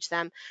engage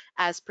them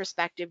as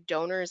prospective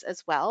donors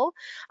as well.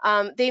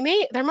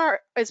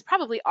 Is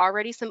probably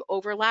already some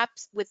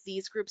overlaps with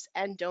these groups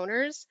and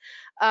donors.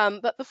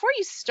 But before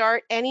you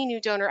start any new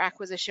donor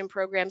acquisition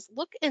programs,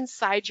 look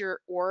inside your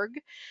org.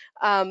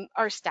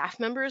 Are staff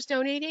members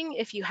donating?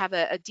 If you have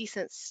a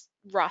decent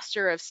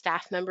roster of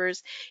staff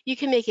members, you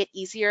can make it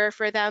easier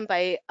for them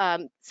by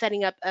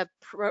setting up a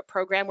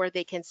program where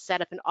they can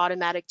set up an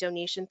automatic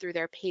donation through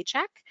their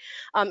paycheck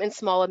in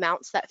small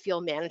amounts that feel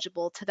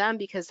manageable to them,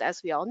 because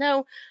as we all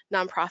know,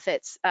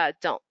 nonprofits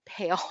don't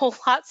pay a whole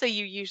lot, so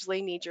you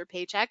usually need your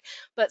paycheck.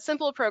 But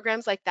simple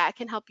programs like that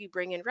can help you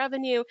bring in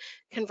revenue,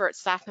 convert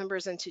staff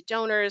members into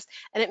donors,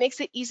 and it makes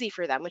it easy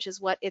for them, which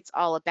is what it's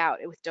all about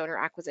with donor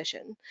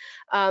acquisition.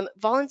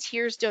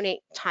 Volunteers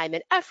donate time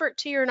and effort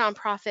to your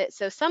nonprofit,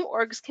 so some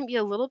orgs can be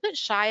a little bit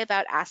shy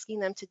about asking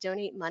them to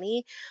donate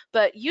money,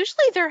 but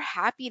usually they're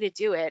happy to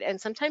do it,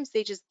 and sometimes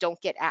they just don't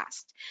get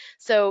asked.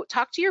 So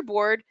talk to your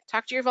board,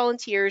 talk to your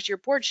volunteers. Your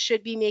board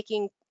should be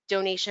making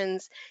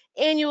donations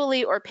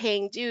annually or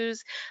paying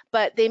dues,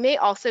 but they may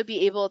also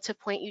be able to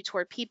point you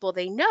toward people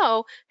they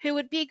know who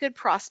would be good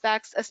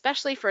prospects,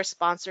 especially for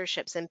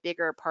sponsorships and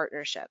bigger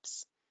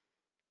partnerships.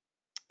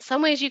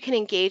 Some ways you can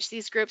engage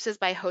these groups is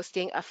by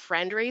hosting a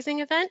friend-raising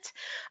event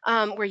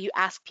where you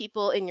ask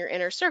people in your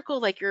inner circle,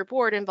 like your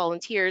board and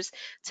volunteers,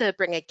 to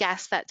bring a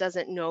guest that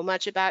doesn't know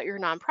much about your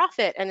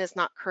nonprofit and is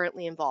not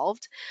currently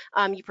involved.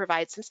 You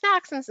provide some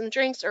snacks and some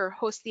drinks, or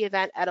host the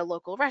event at a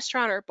local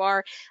restaurant or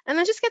bar, and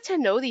then just get to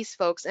know these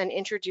folks and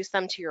introduce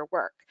them to your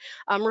work.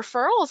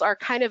 Referrals are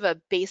kind of a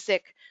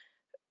basic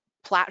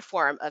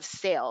platform of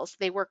sales.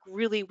 They work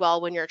really well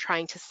when you're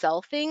trying to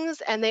sell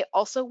things, and they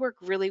also work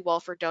really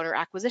well for donor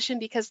acquisition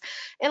because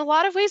in a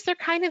lot of ways they're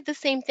kind of the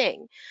same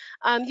thing.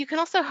 You can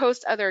also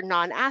host other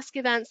non-ask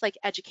events like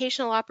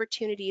educational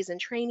opportunities and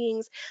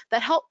trainings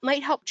that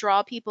might help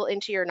draw people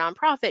into your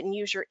nonprofit and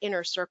use your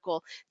inner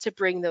circle to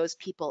bring those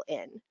people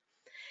in.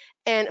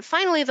 And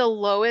finally, the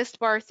lowest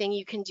bar thing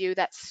you can do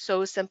that's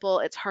so simple,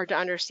 it's hard to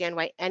understand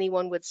why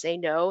anyone would say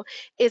no,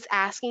 is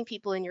asking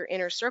people in your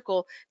inner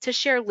circle to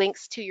share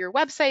links to your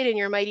website and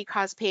your Mighty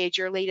Cause page,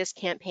 your latest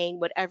campaign,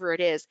 whatever it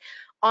is,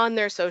 on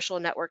their social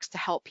networks to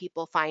help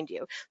people find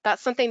you.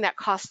 That's something that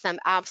costs them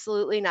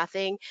absolutely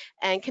nothing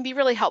and can be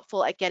really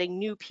helpful at getting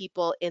new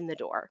people in the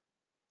door.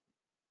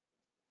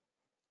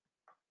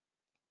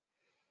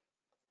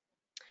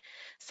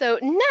 So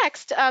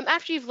next,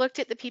 after you've looked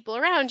at the people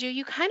around you,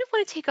 you kind of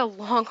want to take a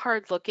long,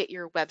 hard look at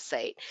your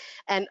website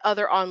and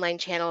other online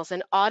channels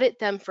and audit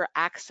them for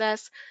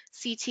access,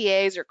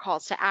 CTAs or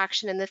calls to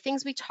action, and the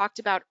things we talked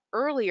about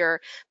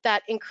earlier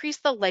that increase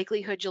the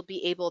likelihood you'll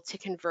be able to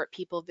convert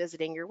people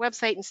visiting your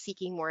website and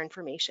seeking more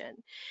information.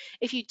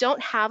 If you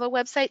don't have a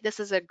website,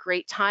 this is a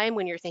great time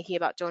when you're thinking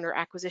about donor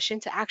acquisition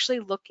to actually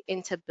look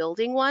into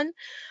building one.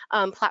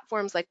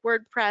 Platforms like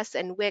WordPress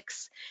and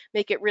Wix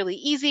make it really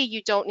easy.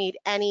 You don't need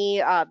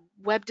any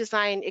web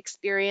design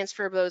experience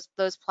for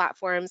those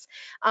platforms.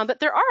 But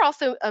there are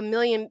also a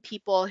million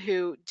people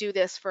who do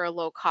this for a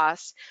low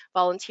cost.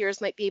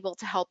 Volunteers might be able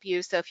to help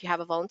you. So if you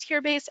have a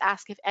volunteer base,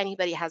 ask if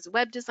anybody has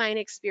web design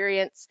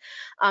experience.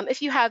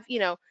 If you have,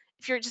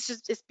 if you're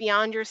just it's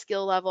beyond your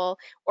skill level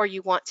or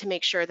you want to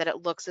make sure that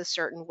it looks a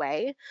certain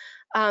way.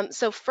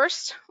 So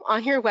first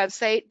on your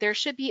website, there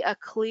should be a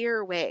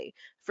clear way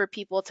for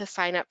people to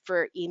sign up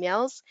for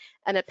emails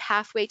and a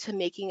pathway to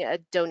making a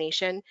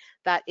donation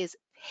that is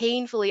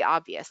painfully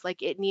obvious.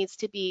 Like it needs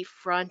to be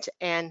front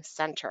and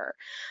center.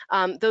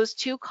 Those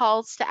two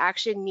calls to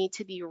action need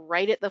to be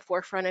right at the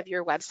forefront of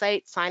your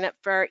website. Sign up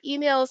for our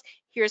emails.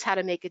 Here's how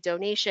to make a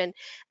donation.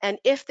 And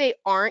if they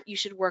aren't, you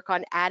should work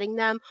on adding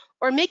them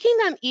or making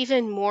them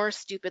even more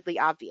stupidly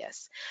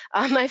obvious.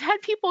 I've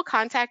had people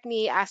contact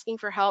me asking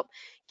for help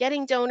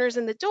getting donors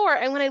in the door.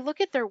 And when I look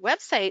at their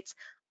websites,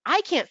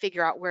 I can't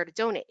figure out where to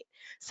donate.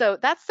 So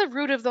that's the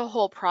root of the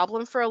whole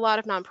problem for a lot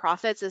of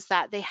nonprofits is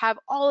that they have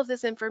all of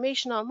this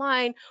information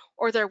online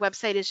or their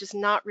website is just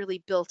not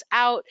really built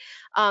out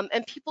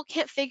and people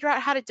can't figure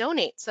out how to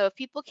donate. So if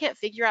people can't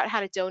figure out how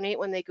to donate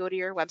when they go to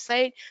your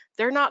website,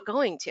 they're not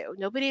going to.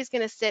 Nobody's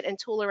going to sit and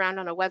tool around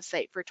on a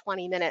website for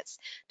 20 minutes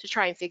to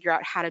try and figure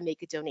out how to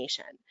make a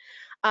donation.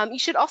 You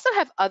should also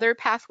have other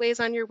pathways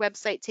on your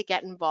website to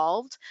get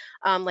involved,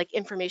 like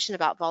information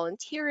about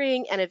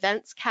volunteering, an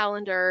events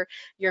calendar,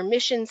 your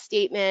mission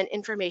statement,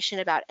 information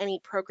about any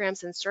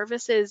programs and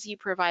services you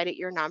provide at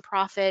your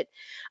nonprofit.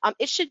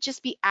 It should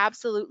just be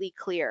absolutely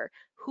clear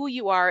who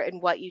you are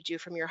and what you do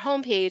from your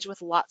homepage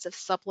with lots of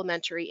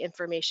supplementary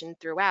information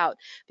throughout.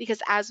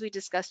 Because as we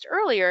discussed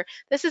earlier,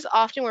 this is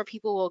often where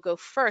people will go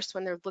first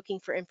when they're looking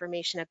for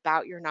information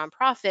about your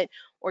nonprofit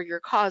or your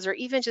cause, or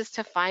even just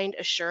to find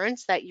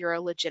assurance that you're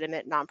a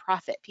legitimate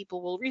nonprofit.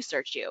 People will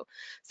research you.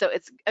 So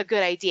it's a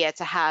good idea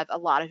to have a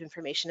lot of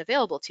information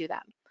available to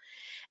them.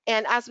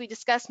 And as we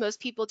discussed, most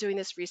people doing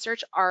this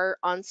research are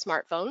on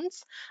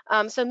smartphones.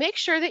 So make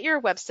sure that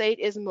your website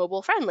is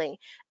mobile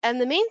friendly.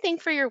 And the main thing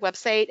for your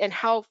website and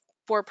how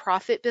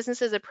for-profit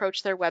businesses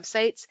approach their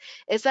websites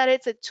is that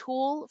it's a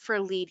tool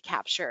for lead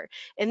capture.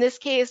 In this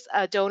case,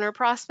 a donor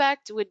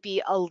prospect would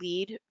be a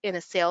lead in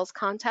a sales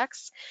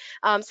context.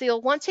 So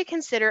you'll want to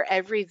consider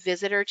every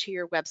visitor to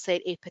your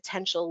website a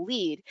potential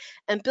lead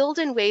and build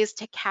in ways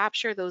to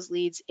capture those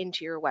leads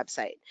into your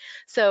website.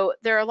 So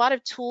there are a lot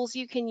of tools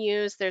you can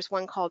use. There's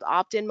one called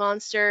Opt-in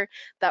Monster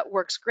that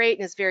works great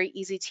and is very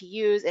easy to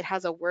use. It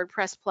has a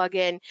WordPress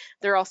plugin.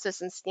 There are also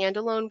some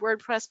standalone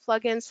WordPress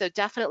plugins. So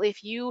definitely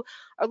if you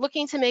are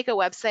looking to make a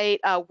website,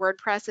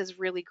 WordPress is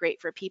really great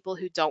for people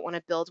who don't want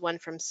to build one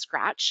from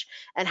scratch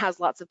and has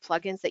lots of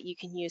plugins that you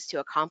can use to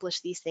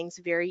accomplish these things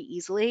very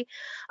easily.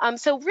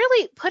 So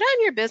really put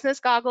on your business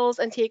goggles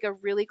and take a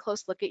really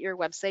close look at your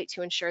website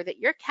to ensure that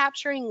you're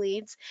capturing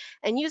leads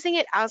and using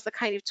it as the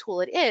kind of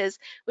tool it is,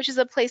 which is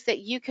a place that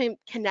you can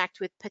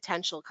connect with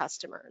potential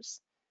customers.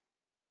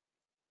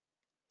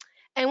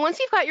 And once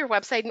you've got your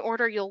website in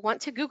order, you'll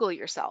want to Google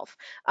yourself.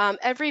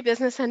 Every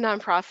business and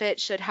nonprofit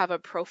should have a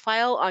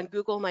profile on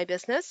Google My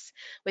Business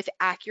with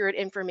accurate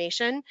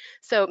information.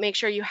 So make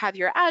sure you have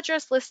your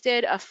address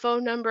listed, a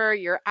phone number,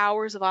 your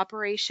hours of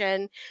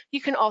operation.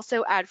 You can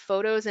also add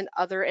photos and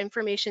other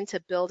information to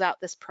build out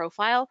this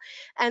profile.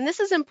 And this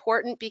is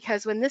important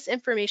because when this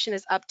information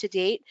is up to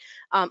date,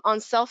 on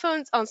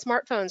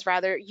smartphones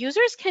rather,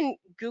 users can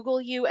Google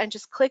you and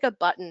just click a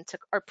button to,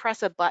 or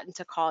press a button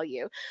to call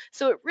you.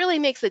 So it really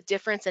makes a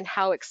difference in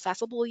how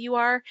accessible you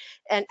are.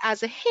 And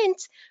as a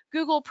hint,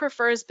 Google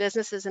prefers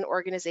businesses and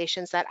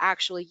organizations that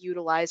actually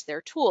utilize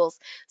their tools.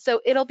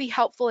 So it'll be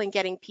helpful in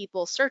getting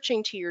people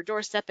searching to your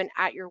doorstep and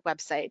at your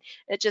website.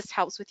 It just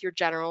helps with your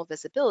general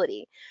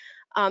visibility.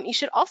 You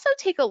should also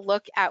take a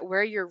look at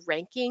where you're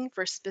ranking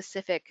for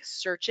specific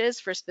searches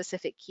for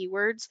specific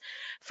keywords.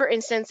 For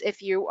instance,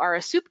 if you are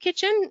a soup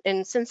kitchen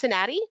in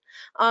Cincinnati,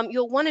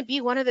 you'll want to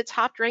be one of the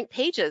top ranked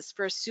pages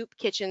for soup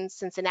kitchen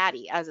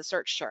Cincinnati as a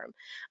search term.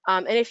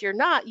 And if you're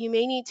not, you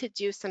may need to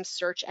do some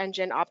search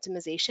engine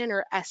optimization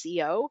or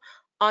SEO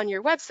on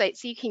your website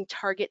so you can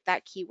target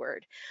that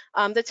keyword.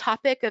 The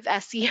topic of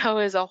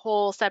SEO is a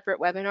whole separate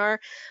webinar,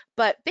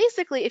 but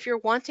basically if you're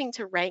wanting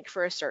to rank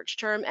for a search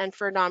term and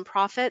for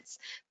nonprofits,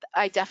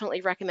 I definitely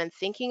recommend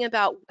thinking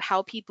about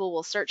how people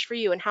will search for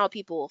you and how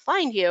people will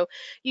find you.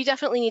 You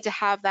definitely need to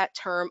have that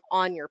term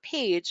on your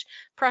page,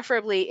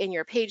 preferably in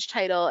your page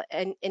title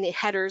and in the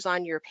headers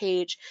on your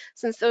page,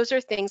 since those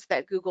are things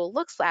that Google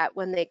looks at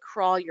when they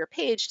crawl your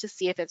page to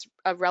see if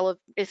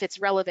it's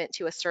relevant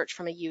to a search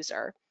from a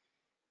user.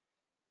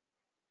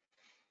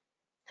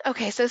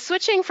 Okay, so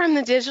switching from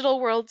the digital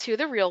world to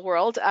the real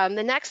world,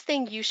 the next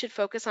thing you should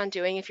focus on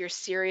doing if you're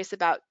serious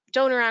about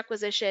donor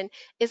acquisition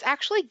is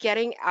actually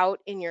getting out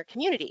in your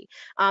community.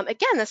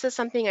 Again, this is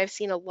something I've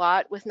seen a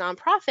lot with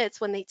nonprofits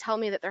when they tell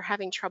me that they're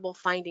having trouble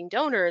finding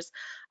donors.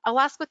 I'll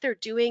ask what they're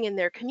doing in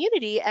their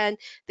community, and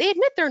they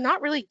admit they're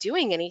not really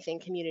doing anything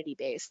community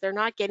based. They're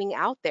not getting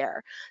out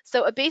there.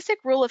 So, a basic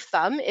rule of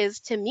thumb is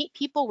to meet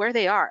people where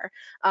they are,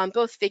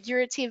 both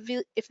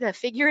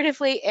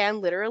figuratively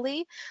and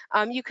literally.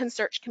 You can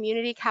search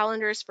community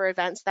calendars for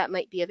events that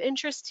might be of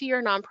interest to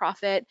your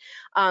nonprofit.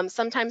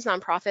 Sometimes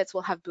nonprofits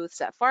will have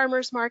booths at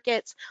farmers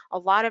markets. A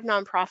lot of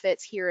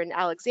nonprofits here in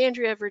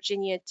Alexandria,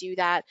 Virginia do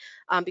that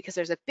because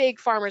there's a big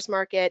farmers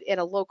market in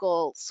a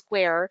local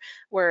square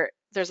where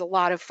there's a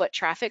lot of foot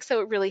traffic,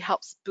 so it really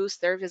helps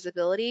boost their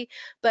visibility.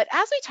 But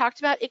as we talked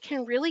about, it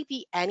can really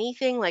be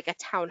anything like a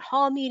town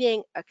hall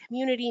meeting, a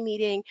community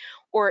meeting,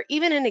 or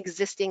even an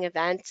existing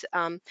event.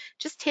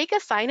 Just take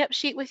a sign-up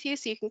sheet with you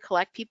so you can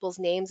collect people's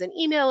names and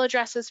email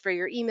addresses for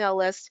your email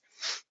list.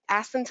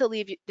 Ask them to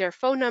leave their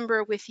phone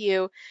number with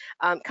you.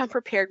 Come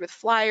prepared with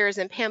flyers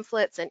and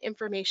pamphlets and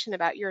information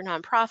about your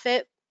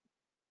nonprofit.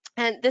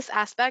 And this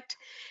aspect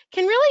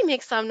can really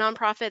make some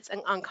nonprofits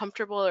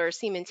uncomfortable or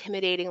seem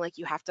intimidating, like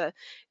you have to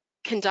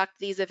conduct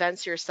these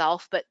events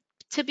yourself. But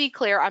to be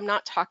clear, I'm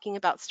not talking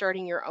about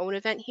starting your own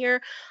event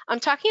here. I'm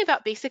talking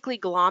about basically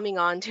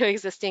glomming on to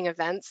existing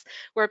events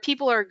where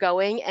people are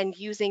going and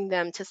using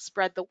them to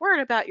spread the word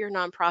about your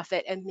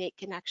nonprofit and make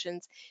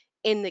connections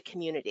in the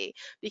community.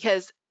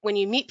 Because when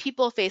you meet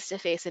people face to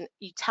face and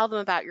you tell them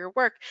about your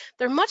work,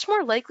 they're much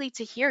more likely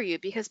to hear you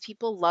because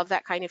people love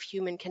that kind of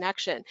human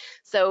connection.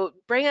 So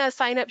bring a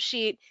sign up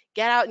sheet,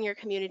 get out in your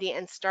community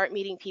and start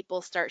meeting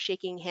people, start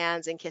shaking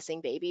hands and kissing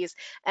babies,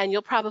 and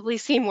you'll probably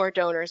see more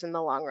donors in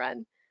the long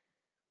run.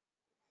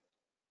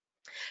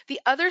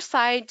 The other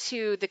side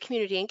to the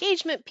community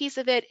engagement piece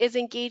of it is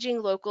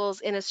engaging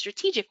locals in a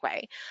strategic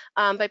way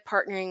by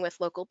partnering with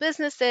local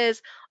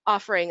businesses,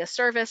 offering a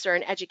service or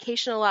an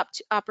educational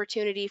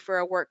opportunity for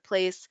a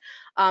workplace,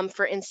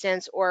 for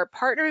instance, or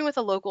partnering with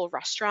a local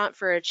restaurant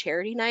for a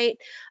charity night.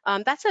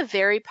 That's a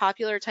very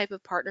popular type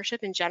of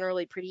partnership and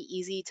generally pretty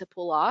easy to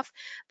pull off.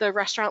 The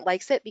restaurant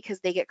likes it because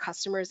they get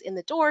customers in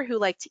the door who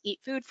like to eat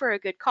food for a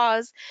good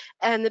cause,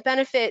 and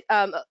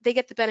they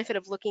get the benefit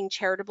of looking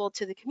charitable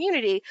to the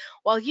community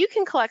while you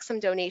can collect some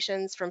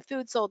donations from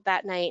food sold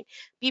that night,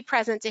 be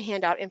present to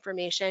hand out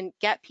information,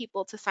 get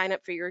people to sign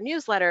up for your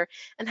newsletter,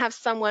 and have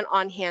someone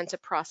on hand to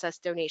process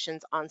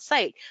donations on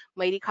site.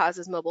 Mighty Cause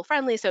is mobile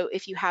friendly, so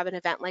if you have an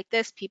event like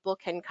this, people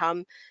can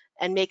come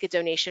and make a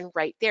donation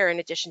right there in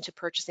addition to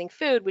purchasing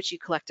food, which you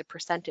collect a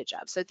percentage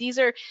of. So these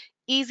are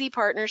easy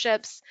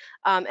partnerships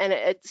and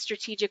a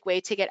strategic way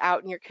to get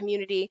out in your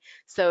community.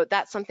 So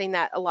that's something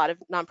that a lot of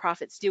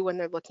nonprofits do when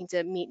they're looking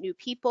to meet new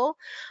people.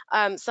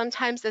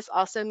 Sometimes this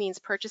also means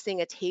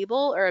purchasing a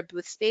table or a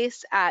booth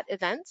space at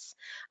events,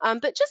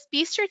 but just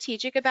be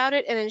strategic about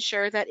it and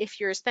ensure that if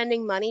you're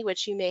spending money,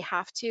 which you may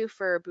have to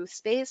for a booth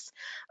space,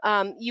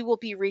 you will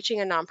be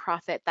reaching a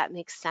nonprofit that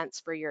makes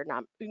sense for your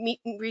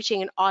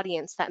reaching an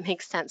audience that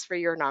makes sense for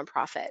your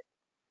nonprofit.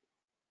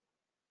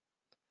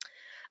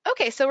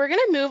 Okay, so we're going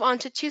to move on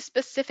to two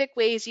specific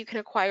ways you can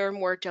acquire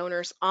more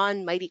donors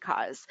on Mighty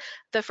Cause.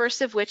 The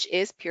first of which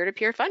is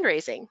peer-to-peer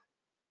fundraising.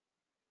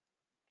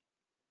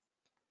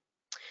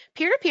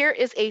 Peer-to-peer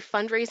is a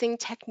fundraising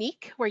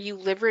technique where you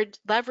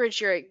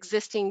leverage your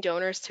existing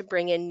donors to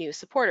bring in new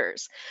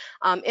supporters.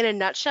 In a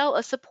nutshell,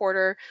 a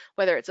supporter,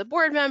 whether it's a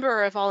board member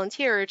or a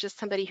volunteer or just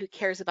somebody who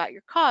cares about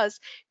your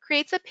cause,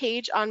 creates a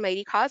page on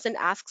Mighty Cause and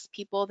asks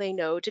people they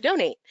know to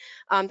donate.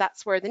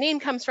 That's where the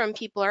name comes from.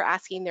 People are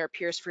asking their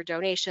peers for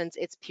donations.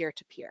 It's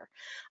peer-to-peer.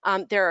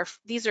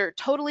 These are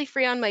totally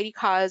free on Mighty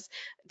Cause.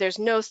 There's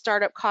no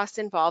startup costs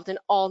involved, and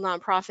all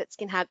nonprofits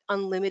can have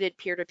unlimited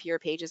peer-to-peer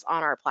pages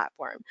on our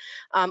platform.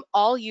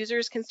 All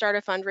users can start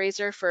a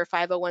fundraiser for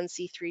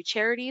 501c3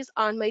 charities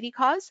on Mighty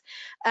Cause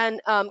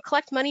and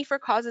collect money for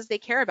causes they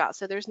care about.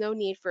 So there's no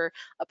need for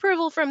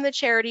approval from the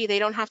charity. They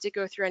don't have to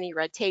go through any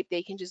red tape.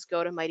 They can just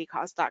go to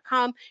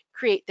mightycause.com,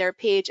 create their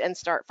page, and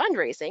start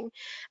fundraising.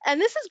 And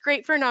this is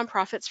great for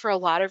nonprofits for a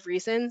lot of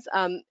reasons.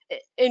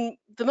 In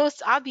the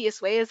most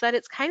obvious way is that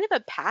it's kind of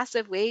a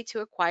passive way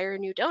to acquire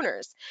new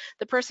donors.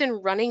 The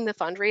person running the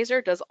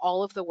fundraiser does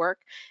all of the work,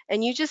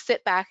 and you just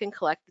sit back and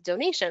collect the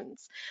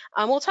donations.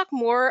 We'll talk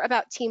more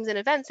about teams and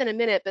events in a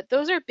minute, but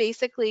those are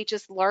basically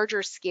just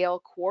larger scale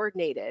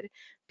coordinated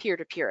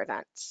peer-to-peer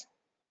events.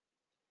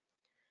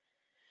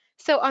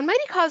 So on Mighty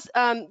Cause,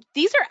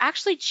 these are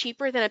actually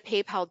cheaper than a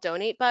PayPal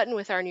donate button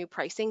with our new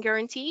pricing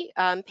guarantee.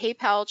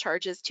 PayPal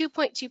charges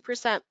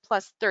 2.2%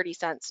 plus 30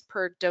 cents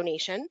per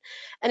donation.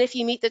 And if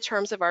you meet the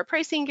terms of our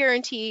pricing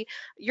guarantee,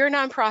 your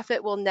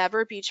nonprofit will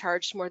never be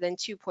charged more than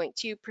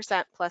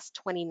 2.2% plus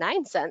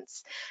 29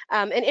 cents.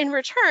 And in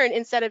return,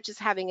 instead of just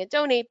having a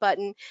donate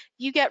button,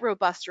 you get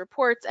robust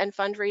reports and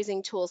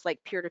fundraising tools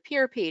like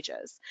peer-to-peer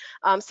pages.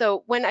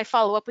 So when I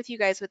follow up with you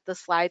guys with the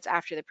slides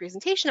after the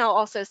presentation, I'll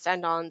also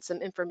send on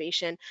some information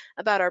information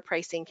about our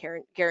pricing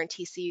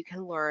guarantee so you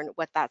can learn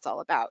what that's all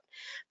about.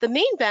 The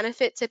main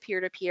benefit to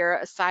peer-to-peer,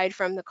 aside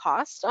from the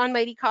cost on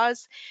Mighty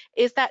Cause,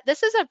 is that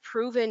this is a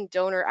proven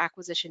donor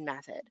acquisition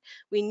method.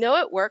 We know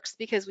it works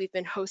because we've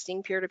been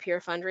hosting peer-to-peer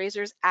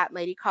fundraisers at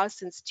Mighty Cause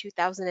since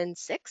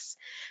 2006,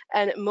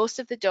 and most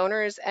of the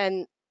donors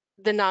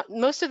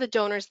most of the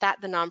donors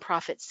that the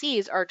nonprofit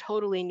sees are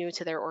totally new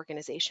to their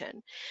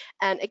organization.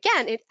 And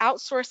again, it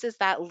outsources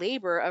that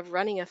labor of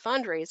running a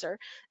fundraiser,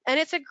 and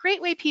it's a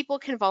great way people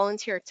can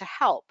volunteer to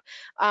help.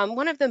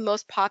 One of the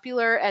most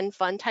popular and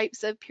fun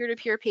types of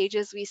peer-to-peer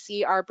pages we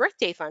see are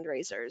birthday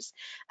fundraisers.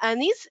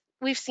 And these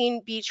we've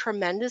seen be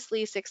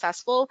tremendously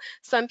successful.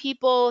 Some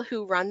people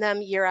who run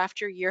them year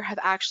after year have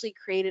actually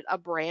created a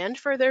brand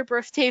for their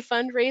birthday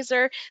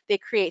fundraiser. They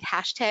create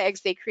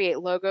hashtags, they create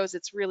logos.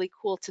 It's really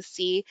cool to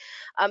see.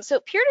 So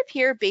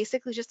peer-to-peer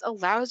basically just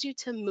allows you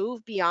to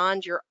move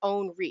beyond your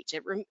own reach.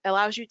 It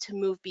allows you to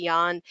move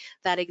beyond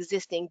that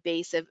existing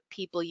base of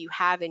people you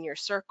have in your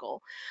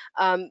circle.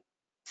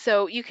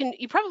 So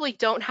you probably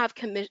don't have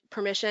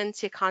permission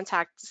to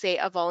contact, say,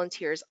 a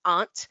volunteer's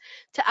aunt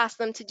to ask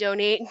them to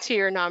donate to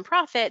your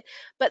nonprofit,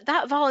 but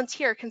that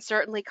volunteer can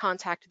certainly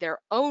contact their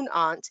own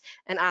aunt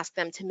and ask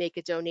them to make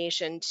a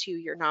donation to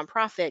your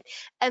nonprofit.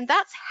 And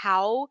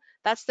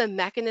that's the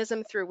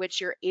mechanism through which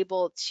you're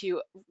able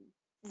to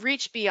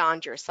reach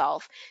beyond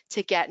yourself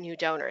to get new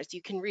donors.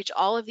 You can reach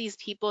all of these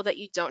people that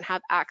you don't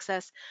have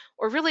access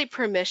or really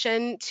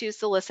permission to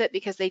solicit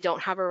because they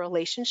don't have a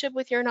relationship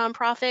with your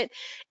nonprofit.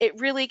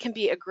 It really can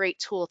be a great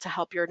tool to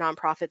help your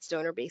nonprofit's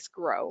donor base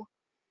grow.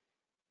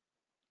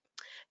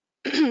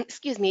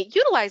 Excuse me,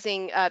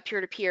 utilizing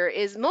peer-to-peer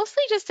is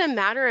mostly just a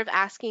matter of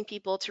asking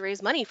people to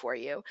raise money for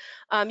you.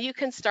 You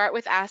can start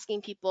with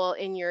asking people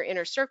in your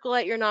inner circle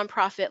at your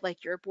nonprofit,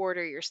 like your board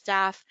or your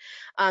staff,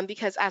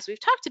 because as we've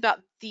talked about,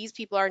 these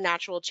people are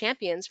natural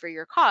champions for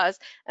your cause,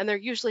 and they're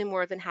usually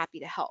more than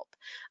happy to help.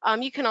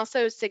 You can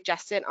also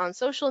suggest it on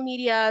social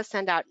media,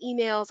 send out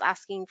emails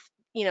asking,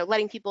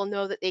 letting people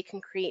know that they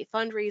can create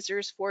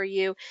fundraisers for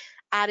you,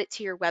 add it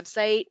to your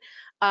website.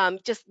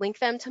 Just link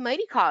them to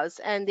Mighty Cause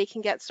and they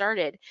can get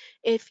started.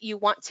 If you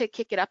want to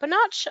kick it up a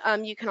notch,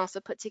 you can also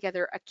put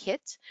together a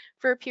kit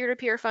for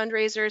peer-to-peer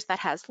fundraisers that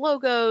has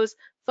logos,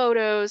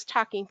 photos,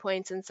 talking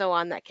points, and so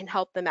on that can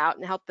help them out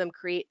and help them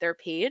create their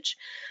page,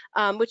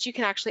 which you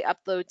can actually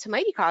upload to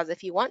Mighty Cause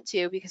if you want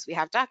to, because we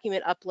have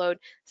document upload.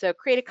 So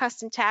create a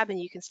custom tab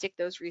and you can stick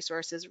those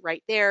resources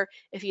right there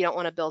if you don't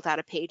want to build out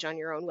a page on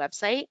your own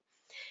website.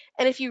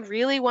 And if you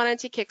really wanted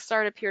to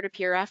kickstart a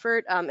peer-to-peer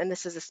effort, and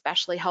this is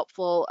especially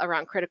helpful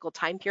around critical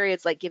time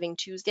periods like Giving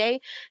Tuesday,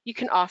 you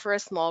can offer a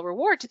small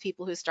reward to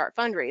people who start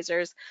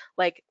fundraisers,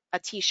 like a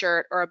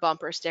t-shirt or a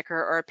bumper sticker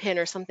or a pin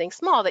or something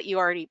small that you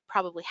already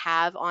probably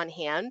have on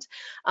hand.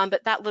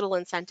 But that little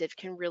incentive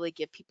can really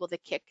give people the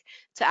kick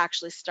to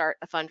actually start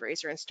a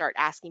fundraiser and start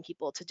asking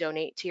people to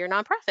donate to your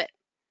nonprofit.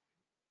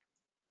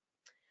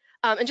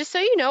 And just so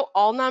you know,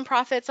 all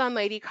nonprofits on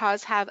Mighty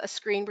Cause have a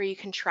screen where you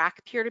can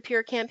track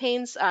peer-to-peer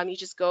campaigns. You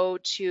just go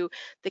to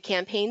the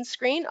campaign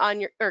screen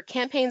on or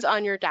campaigns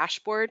on your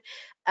dashboard,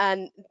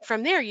 and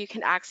from there you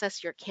can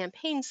access your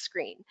campaign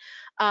screen.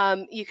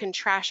 You can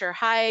trash or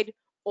hide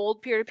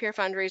old peer-to-peer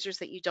fundraisers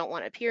that you don't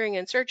want appearing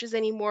in searches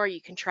anymore. You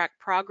can track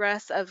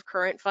progress of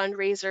current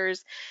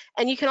fundraisers,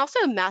 and you can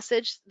also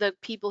message the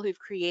people who've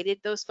created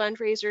those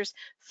fundraisers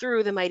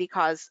through the Mighty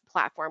Cause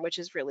platform, which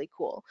is really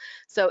cool.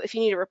 So if you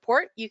need a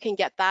report, you can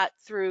get that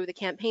through the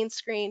campaign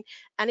screen.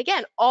 And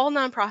again, all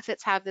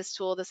nonprofits have this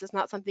tool. This is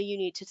not something you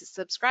need to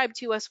subscribe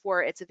to us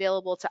for. It's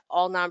available to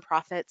all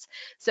nonprofits.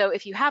 So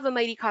if you have a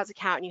Mighty Cause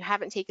account and you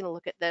haven't taken a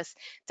look at this,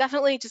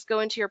 definitely just go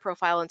into your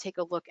profile and take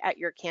a look at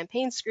your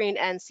campaign screen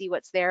and see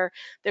what's there.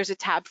 There's a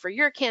tab for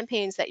your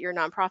campaigns that your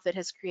nonprofit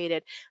has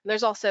created. And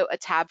there's also a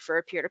tab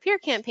for peer-to-peer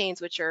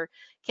campaigns, which are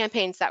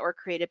campaigns that were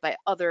created by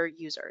other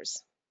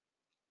users.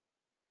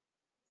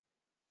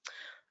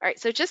 All right,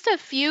 so just a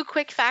few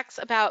quick facts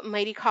about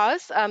Mighty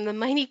Cause,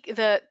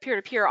 the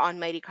peer-to-peer on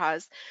Mighty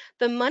Cause.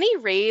 The money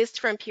raised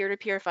from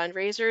peer-to-peer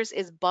fundraisers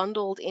is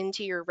bundled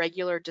into your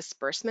regular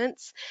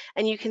disbursements,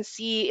 and you can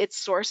see its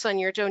source on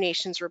your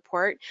donations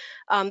report.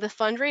 The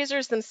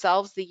fundraisers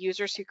themselves, the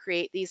users who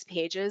create these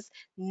pages,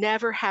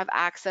 never have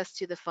access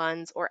to the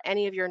funds or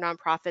any of your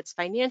nonprofit's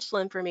financial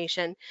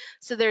information,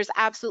 so there's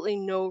absolutely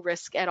no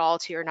risk at all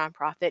to your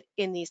nonprofit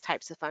in these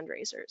types of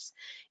fundraisers.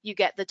 You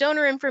get the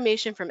donor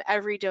information from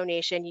every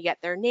donation, you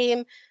get their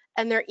name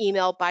and their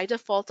email by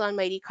default on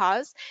Mighty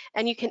Cause,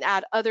 and you can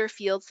add other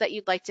fields that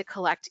you'd like to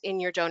collect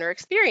in your donor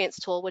experience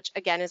tool, which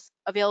again is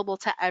available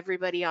to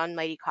everybody on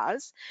Mighty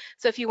Cause.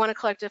 So if you want to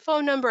collect a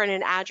phone number and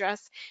an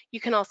address, you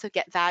can also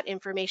get that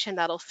information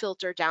that'll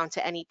filter down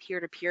to any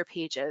peer-to-peer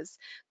pages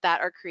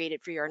that are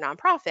created for your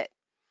nonprofit.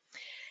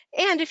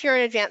 And if you're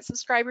an advanced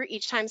subscriber,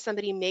 each time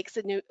somebody makes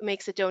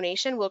a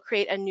donation, we'll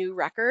create a new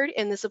record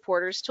in the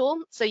supporters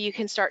tool, so you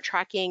can start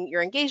tracking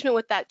your engagement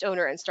with that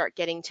donor and start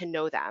getting to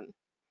know them.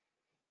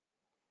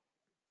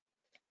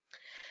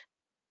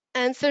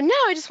 And so now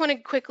I just want to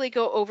quickly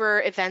go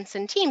over events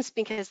and teams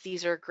because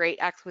these are great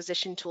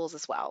acquisition tools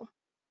as well.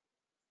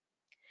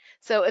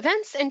 So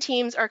events and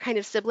teams are kind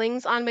of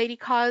siblings on Mighty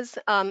Cause.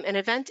 An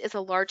event is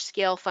a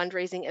large-scale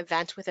fundraising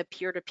event with a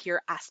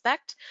peer-to-peer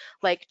aspect,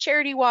 like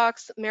charity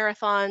walks,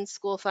 marathons,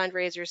 school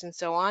fundraisers, and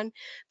so on.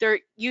 They're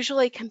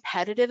usually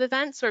competitive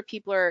events where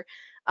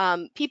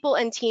people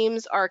and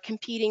teams are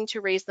competing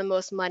to raise the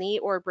most money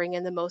or bring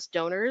in the most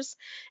donors.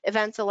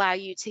 Events allow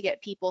you to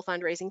get people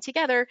fundraising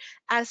together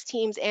as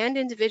teams and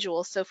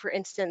individuals. So for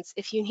instance,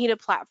 if you need a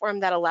platform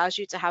that allows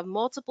you to have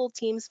multiple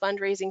teams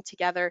fundraising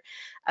together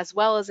as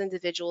well as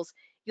individuals,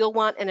 you'll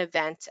want an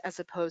event as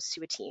opposed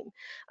to a team.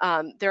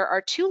 There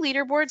are two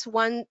leaderboards,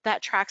 one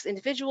that tracks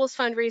individuals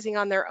fundraising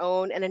on their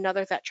own and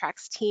another that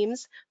tracks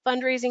teams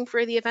fundraising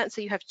for the event.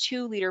 So you have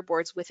two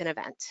leaderboards with an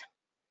event.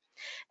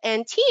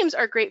 And teams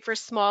are great for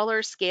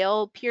smaller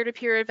scale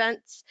peer-to-peer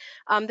events.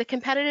 The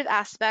competitive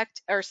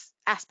aspect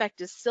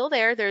is still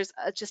there. There's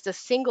just a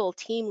single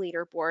team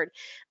leaderboard,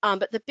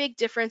 but the big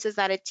difference is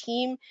that a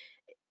team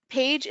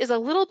page is a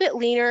little bit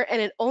leaner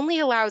and it only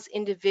allows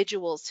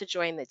individuals to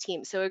join the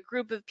team. So a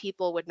group of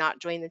people would not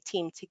join the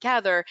team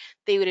together,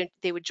 they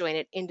would join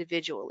it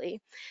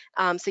individually.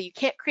 So you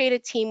can't create a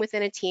team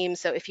within a team.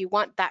 So if you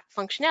want that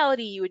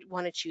functionality, you would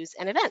want to choose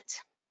an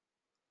event.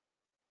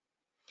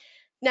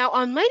 Now,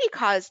 on Mighty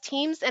Cause,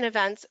 teams and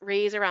events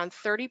raise around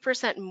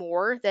 30%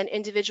 more than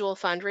individual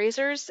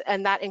fundraisers,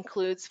 and that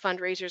includes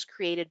fundraisers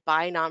created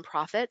by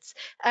nonprofits.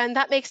 And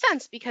that makes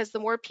sense because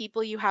the more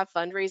people you have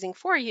fundraising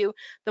for you,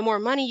 the more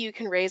money you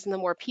can raise and the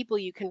more people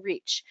you can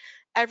reach.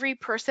 Every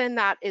person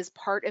that is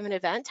part of an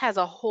event has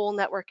a whole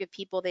network of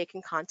people they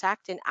can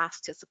contact and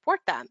ask to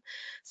support them.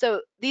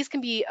 So these can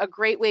be a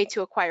great way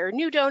to acquire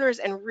new donors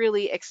and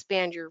really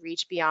expand your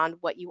reach beyond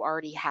what you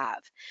already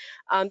have.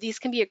 These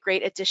can be a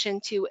great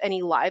addition to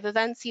any live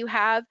events you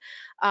have.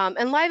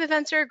 And live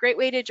events are a great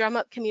way to drum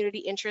up community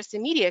interest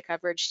in media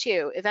coverage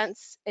too.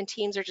 Events and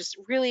teams are just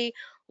really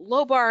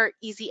low bar,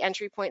 easy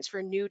entry points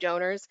for new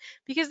donors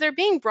because they're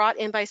being brought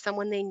in by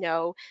someone they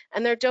know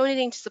and they're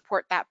donating to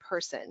support that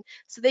person.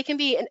 So they can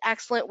be an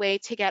excellent way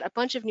to get a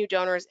bunch of new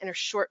donors in a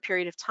short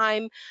period of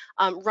time.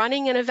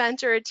 Running an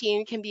event or a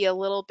team can be a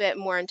little bit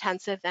more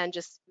intensive than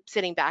just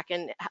sitting back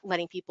and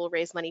letting people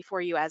raise money for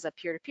you as a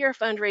peer-to-peer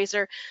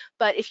fundraiser.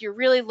 But if you're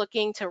really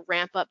looking to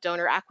ramp up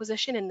donor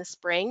acquisition in the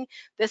spring,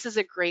 this is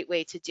a great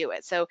way to do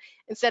it. So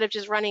instead of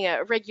just running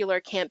a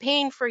regular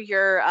campaign for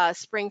your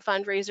spring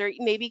fundraiser,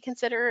 maybe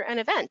consider an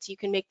event. You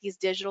can make these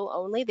digital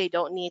only. They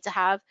don't need to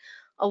have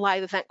a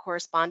live event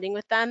corresponding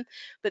with them.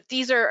 But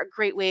these are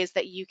great ways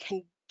that you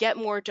can get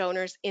more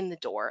donors in the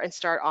door and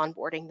start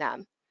onboarding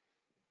them.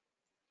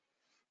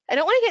 I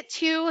don't want to get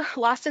too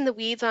lost in the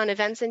weeds on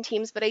events and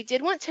teams, but I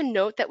did want to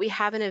note that we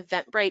have an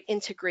Eventbrite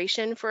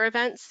integration for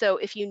events. So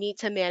if you need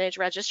to manage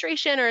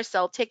registration or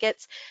sell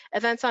tickets,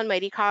 events on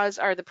Mighty Cause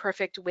are the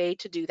perfect way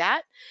to do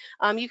that.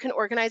 You can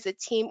organize a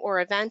team or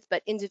event,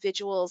 but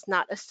individuals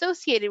not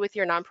associated with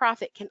your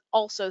nonprofit can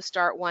also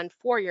start one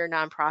for your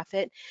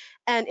nonprofit.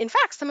 And in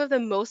fact, some of the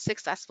most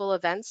successful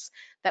events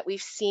that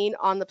we've seen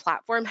on the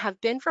platform have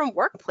been from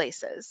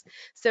workplaces.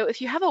 So if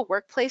you have a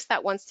workplace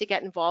that wants to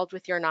get involved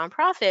with your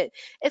nonprofit,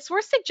 it's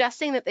worth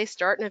suggesting that they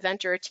start an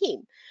event or a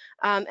team.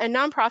 And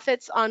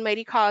nonprofits on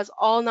Mighty Cause,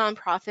 all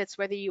nonprofits,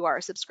 whether you are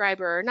a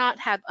subscriber or not,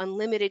 have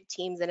unlimited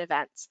teams and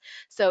events.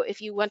 So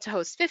if you want to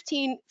host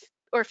 15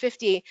 or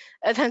 50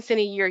 events in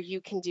a year,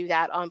 you can do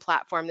that on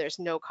platform. There's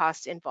no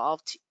cost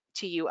involved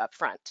to you up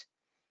front.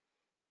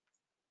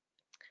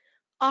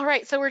 All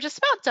right, so we're just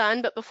about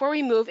done, but before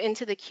we move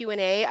into the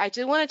Q&A, I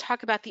do want to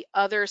talk about the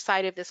other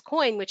side of this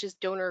coin, which is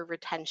donor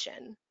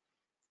retention.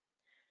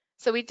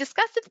 So we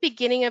discussed at the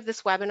beginning of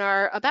this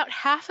webinar, about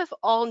half of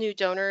all new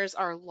donors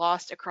are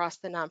lost across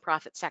the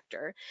nonprofit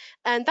sector.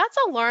 And that's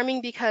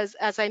alarming because,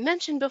 as I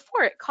mentioned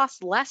before, it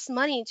costs less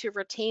money to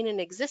retain an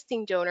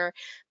existing donor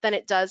than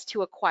it does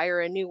to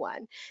acquire a new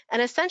one.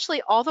 And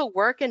essentially all the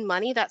work and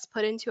money that's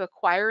put into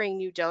acquiring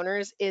new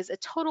donors is a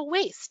total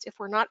waste if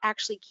we're not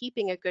actually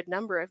keeping a good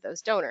number of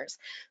those donors.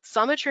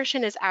 Some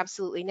attrition is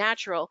absolutely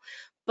natural,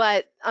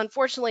 but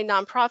unfortunately,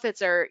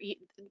 nonprofits are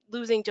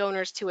losing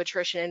donors to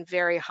attrition in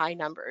very high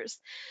numbers.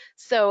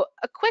 So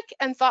a quick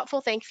and thoughtful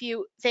thank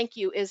you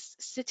is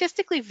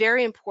statistically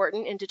very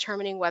important in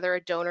determining whether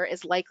a donor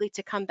is likely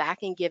to come back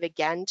and give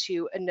again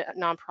to a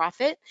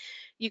nonprofit.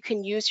 You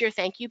can use your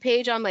thank you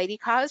page on Mighty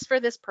Cause for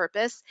this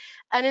purpose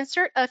and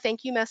insert a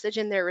thank you message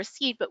in their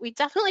receipt, but we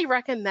definitely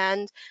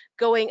recommend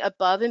going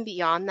above and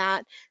beyond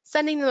that,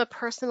 sending them a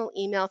personal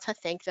email to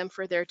thank them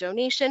for their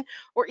donation,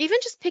 or even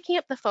just picking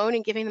up the phone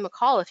and giving them a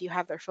call if you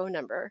have their phone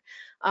number.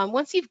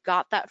 Once you've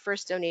got that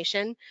first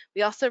donation,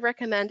 we also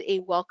recommend a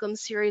welcome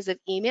series of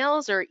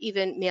emails or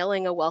even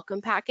mailing a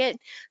welcome packet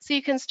so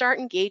you can start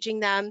engaging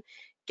them,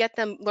 get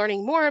them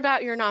learning more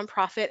about your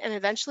nonprofit, and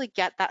eventually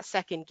get that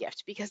second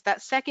gift, because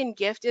that second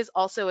gift is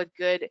also a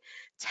good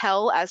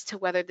tell as to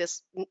whether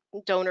this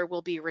donor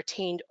will be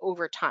retained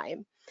over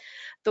time.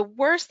 The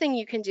worst thing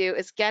you can do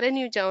is get a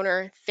new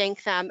donor,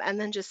 thank them, and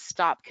then just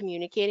stop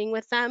communicating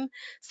with them.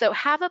 So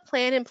have a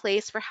plan in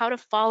place for how to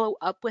follow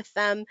up with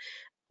them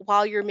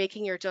while you're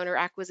making your donor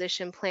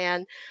acquisition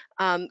plan.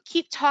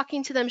 Keep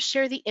talking to them,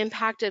 share the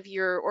impact of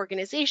your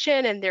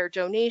organization and their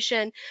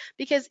donation,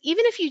 because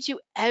even if you do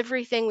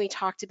everything we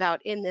talked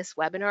about in this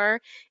webinar,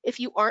 if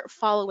you aren't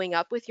following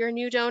up with your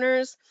new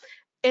donors,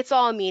 it's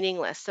all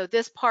meaningless. So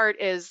this part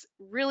is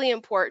really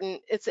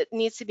important. It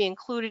needs to be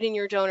included in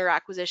your donor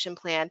acquisition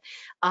plan.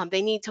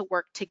 They need to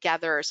work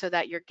together so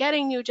that you're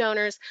getting new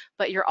donors,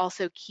 but you're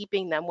also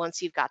keeping them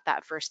once you've got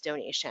that first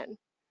donation.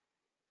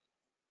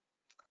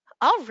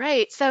 All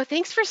right, so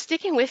thanks for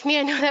sticking with me.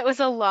 I know that was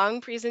a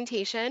long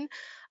presentation.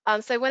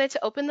 So I wanted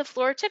to open the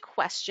floor to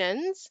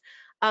questions.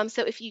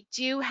 So if you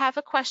do have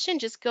a question,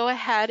 just go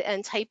ahead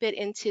and type it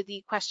into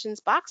the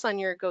questions box on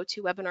your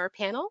GoToWebinar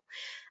panel.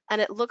 And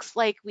it looks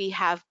like we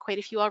have quite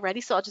a few already,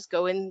 so I'll just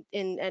go in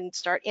and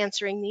start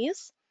answering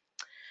these.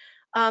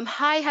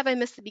 Hi, have I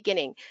missed the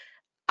beginning?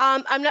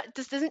 I'm not,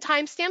 this isn't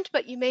time stamped,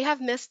 but you may have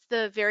missed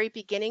the very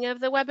beginning of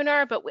the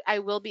webinar, but I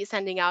will be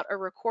sending out a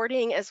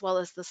recording as well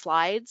as the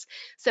slides.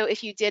 So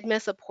if you did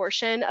miss a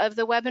portion of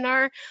the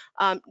webinar,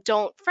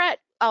 don't fret,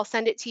 I'll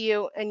send it to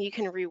you and you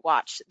can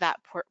rewatch that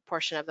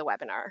portion of the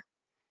webinar.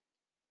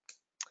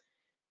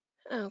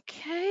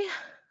 Okay.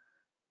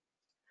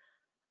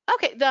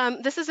 Okay,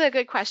 this is a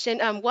good question.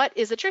 What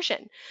is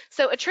attrition?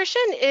 So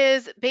attrition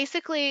is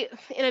basically,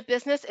 in a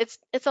business,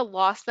 it's a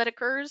loss that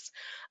occurs.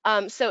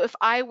 So if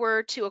I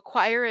were to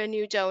acquire a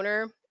new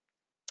donor,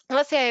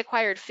 let's say I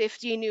acquired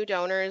 50 new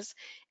donors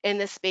in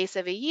the space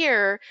of a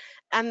year,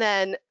 and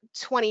then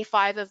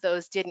 25 of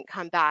those didn't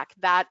come back,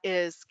 that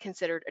is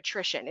considered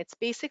attrition. It's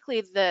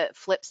basically the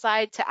flip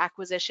side to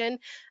acquisition.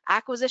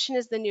 Acquisition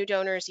is the new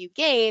donors you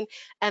gain,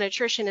 and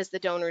attrition is the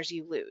donors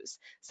you lose.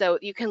 So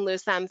you can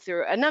lose them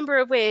through a number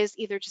of ways,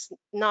 either just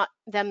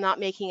them not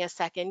making a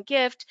second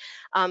gift,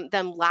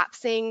 them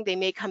lapsing, they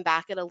may come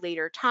back at a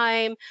later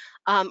time,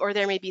 or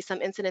there may be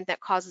some incident that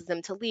causes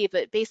them to leave.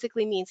 But it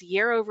basically means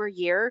year over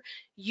year,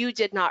 you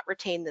did not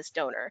retain this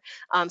donor.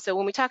 So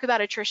when we talk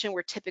about attrition,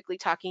 we're typically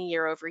talking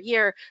year over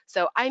year.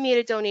 So I made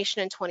a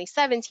donation in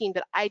 2017,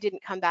 but I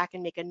didn't come back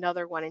and make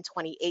another one in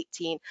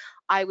 2018.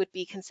 I would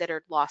be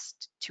considered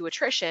lost to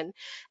attrition.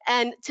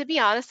 And to be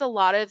honest, a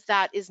lot of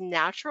that is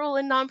natural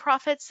in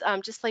nonprofits.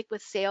 Just like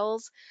with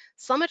sales,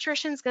 some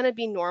attrition is going to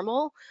be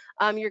normal.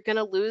 You're going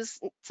to lose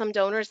some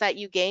donors that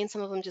you gain.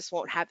 Some of them just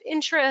won't have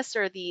interest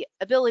or the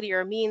ability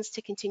or means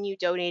to continue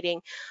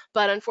donating.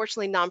 But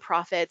unfortunately,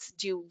 nonprofits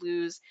do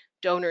lose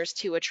donors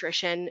to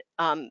attrition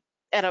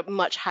at a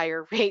much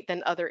higher rate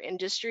than other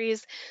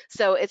industries.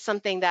 So it's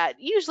something that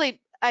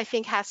usually I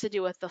think has to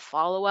do with the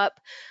follow-up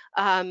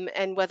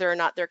and whether or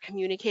not they're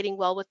communicating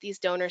well with these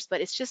donors.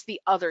 But it's just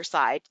the other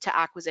side to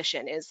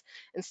acquisition is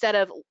instead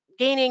of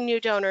gaining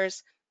new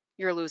donors,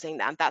 you're losing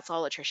them. That's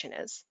all attrition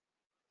is.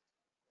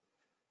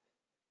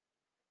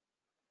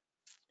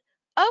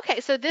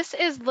 Okay, so this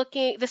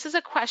is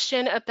a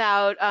question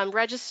about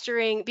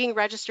being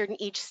registered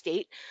in each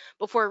state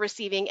before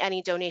receiving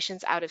any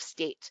donations out of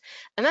state.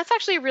 And that's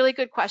actually a really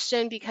good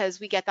question because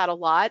we get that a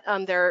lot.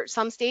 There are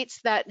some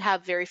states that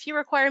have very few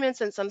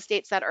requirements and some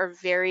states that are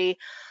very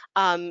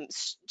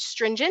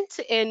stringent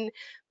in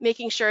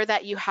making sure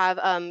that you have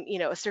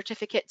a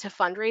certificate to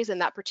fundraise in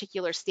that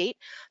particular state.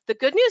 The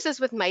good news is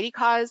with Mighty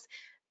Cause,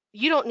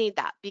 you don't need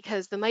that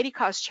because the Mighty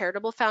Cause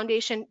Charitable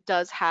Foundation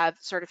does have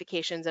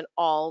certifications in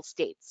all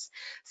states.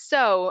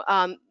 So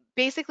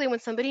basically when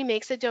somebody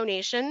makes a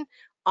donation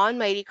on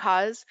Mighty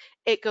Cause,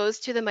 it goes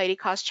to the Mighty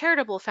Cause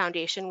Charitable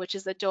Foundation, which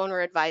is a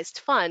donor advised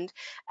fund,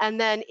 and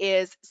then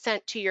is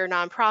sent to your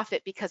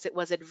nonprofit because it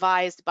was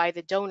advised by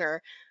the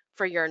donor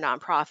for your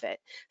nonprofit.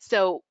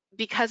 So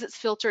because it's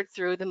filtered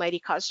through the Mighty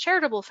Cause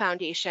Charitable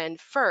Foundation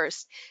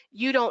first,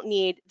 you don't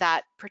need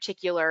that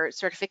particular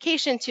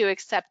certification to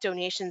accept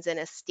donations in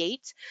a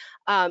state.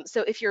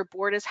 So if your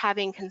board is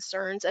having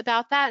concerns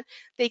about that,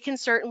 they can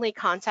certainly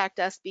contact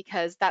us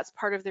because that's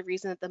part of the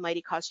reason that the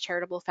Mighty Cause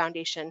Charitable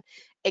Foundation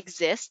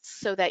exists,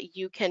 so that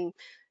you can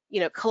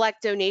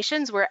collect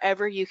donations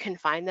wherever you can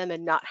find them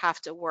and not have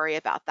to worry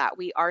about that.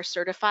 We are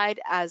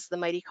certified as the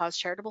Mighty Cause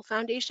Charitable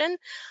Foundation,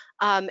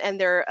 and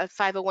they're a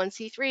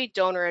 501c3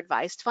 donor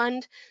advised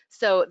fund.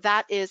 So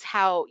that is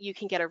how you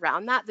can get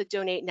around that. The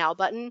Donate Now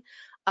button,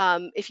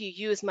 if you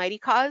use Mighty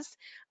Cause,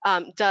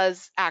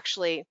 does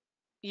actually,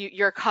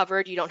 you're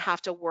covered. You don't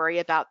have to worry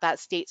about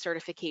that state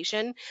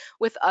certification.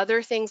 With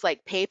other things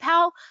like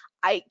PayPal,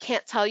 I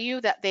can't tell you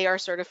that they are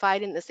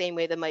certified in the same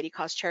way the Mighty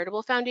Cause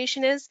Charitable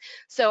Foundation is.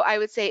 So I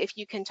would say if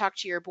you can talk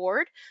to your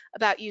board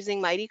about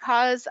using Mighty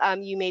Cause,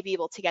 you may be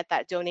able to get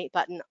that donate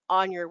button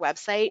on your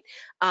website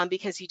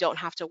because you don't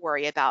have to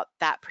worry about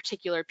that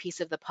particular piece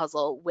of the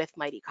puzzle with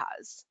Mighty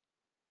Cause.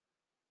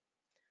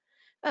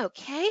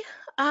 Okay.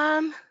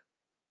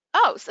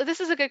 Oh, so this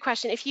is a good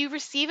question. If you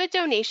receive a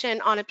donation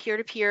on a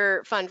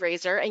peer-to-peer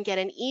fundraiser and get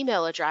an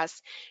email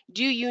address,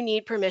 do you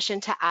need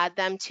permission to add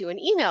them to an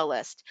email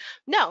list?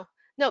 No,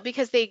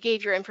 because they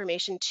gave your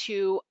information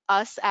to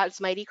us as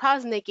Mighty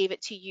Cause and they gave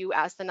it to you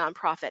as the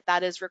nonprofit.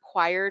 That is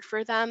required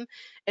for them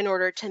in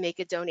order to make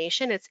a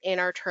donation. It's in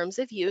our terms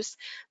of use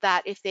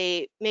that if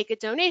they make a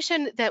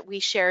donation, that we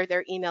share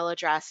their email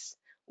address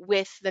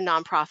with the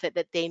nonprofit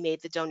that they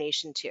made the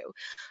donation to.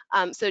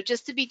 So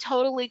just to be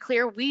totally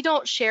clear, we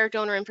don't share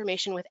donor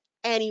information with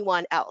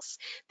anyone else.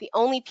 The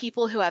only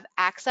people who have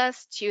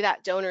access to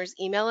that donor's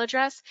email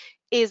address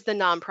is the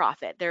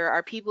nonprofit. There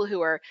are people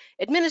who are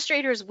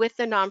administrators with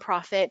the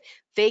nonprofit.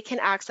 They can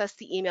access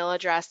the email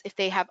address. If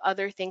they have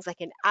other things like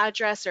an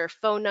address or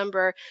phone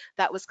number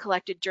that was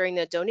collected during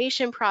the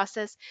donation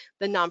process,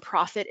 the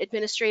nonprofit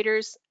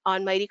administrators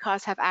on Mighty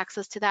Cause have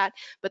access to that.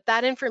 But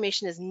that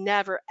information is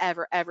never,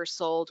 ever, ever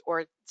sold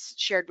or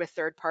shared with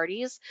third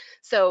parties.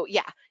 So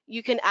yeah,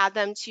 you can add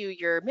them to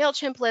your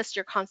MailChimp list,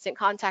 your constant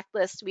contact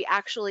list. We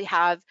actually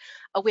have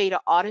a way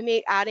to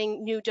automate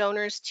adding new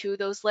donors to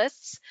those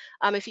lists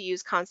if you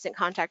use Constant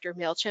Contact or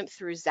MailChimp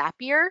through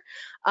Zapier,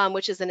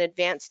 which is an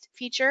advanced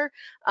feature.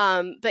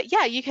 But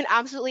yeah, you can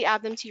absolutely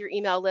add them to your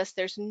email list.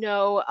 There's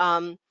no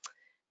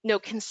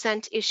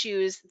consent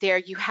issues there.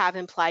 You have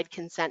implied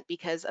consent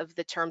because of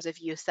the terms of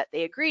use that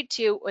they agreed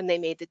to when they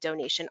made the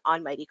donation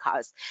on Mighty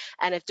Cause.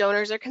 And if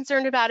donors are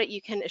concerned about it,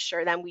 you can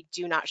assure them we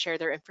do not share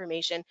their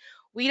information.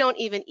 We don't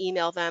even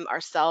email them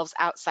ourselves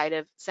outside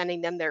of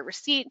sending them their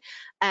receipt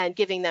and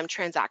giving them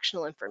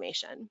transactional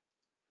information.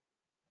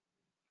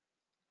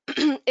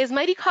 Is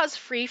Mighty Cause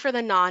free for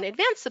the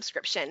non-advanced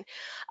subscription?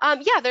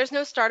 Yeah, there's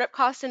no startup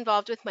cost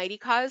involved with Mighty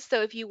Cause.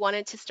 So if you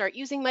wanted to start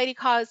using Mighty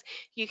Cause,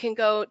 you can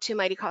go to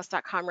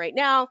mightycause.com right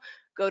now,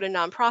 go to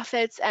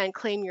nonprofits and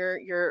claim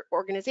your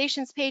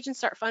organization's page and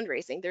start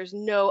fundraising. There's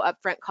no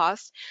upfront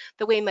cost.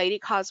 The way Mighty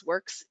Cause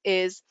works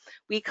is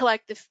we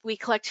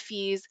collect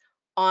fees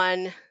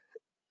on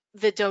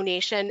the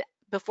donation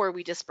before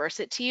we disperse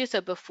it to you.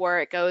 So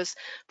before it goes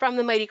from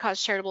the Mighty Cause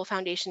Charitable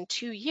Foundation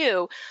to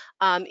you,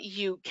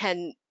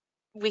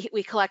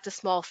 we collect a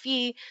small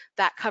fee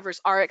that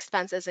covers our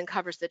expenses and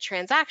covers the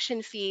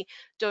transaction fee.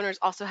 Donors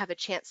also have a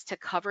chance to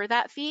cover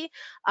that fee,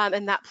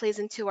 and that plays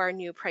into our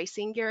new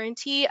pricing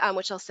guarantee,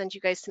 which I'll send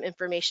you guys some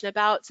information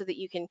about so that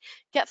you can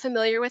get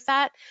familiar with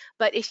that.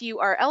 But if you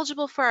are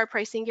eligible for our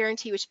pricing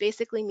guarantee, which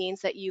basically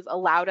means that you've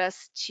allowed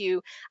us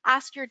to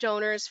ask your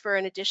donors for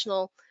an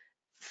additional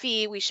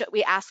fee,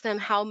 we ask them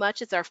how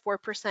much. It's our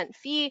 4%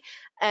 fee,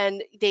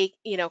 and they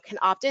can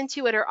opt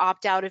into it or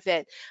opt out of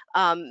it.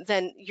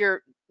 Then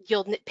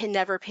you'll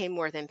never pay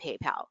more than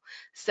PayPal.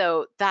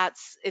 So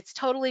it's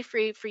totally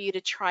free for you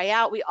to try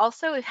out. We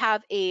also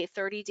have a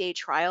 30-day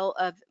trial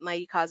of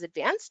Mighty Cause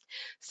Advanced.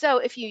 So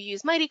if you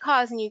use Mighty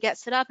Cause and you get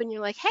set up and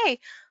you're like, hey,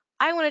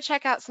 I want to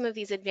check out some of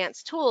these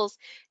advanced tools,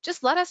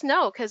 just let us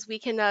know, because we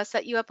can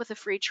set you up with a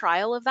free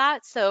trial of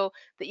that so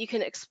that you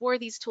can explore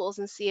these tools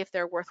and see if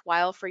they're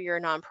worthwhile for your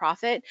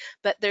nonprofit.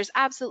 But there's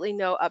absolutely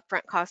no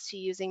upfront cost to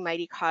using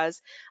Mighty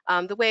Cause.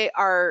 The way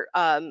our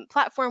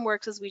platform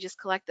works is we just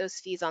collect those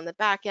fees on the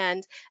back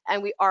end,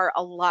 and we are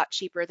a lot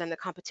cheaper than the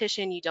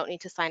competition. You don't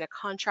need to sign a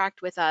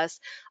contract with us.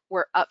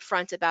 We're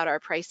upfront about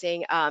our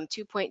pricing.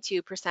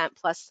 2.2%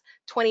 plus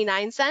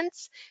 29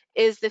 cents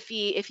is the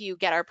fee if you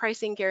get our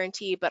pricing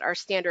guarantee, but our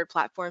standard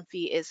platform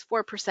fee is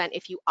 4%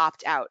 if you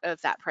opt out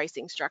of that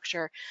pricing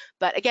structure.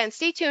 But again,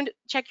 stay tuned,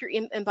 check your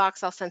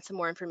inbox. I'll send some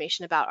more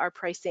information about our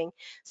pricing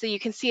so you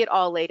can see it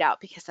all laid out,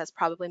 because that's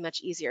probably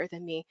much easier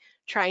than me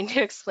trying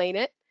to explain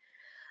it.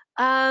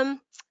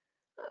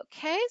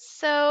 Okay,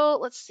 so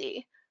let's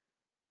see.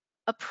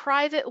 A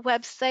private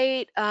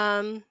website.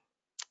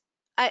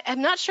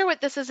 I'm not sure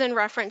what this is in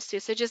reference to,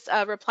 so just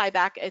reply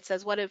back. It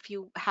says, what if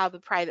you have a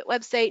private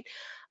website?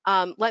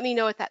 Let me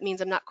know what that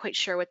means. I'm not quite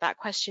sure what that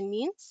question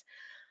means.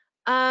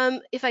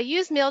 If I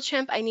use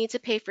MailChimp, I need to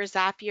pay for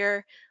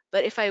Zapier,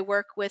 but if I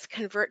work with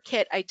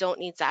ConvertKit, I don't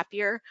need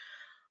Zapier.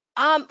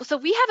 So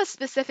we have a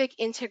specific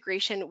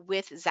integration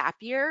with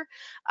Zapier,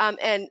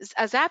 and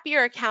a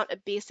Zapier account, a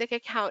basic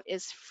account,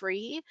 is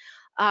free.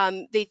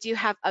 They do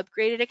have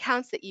upgraded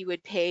accounts that you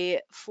would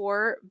pay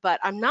for, but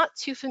I'm not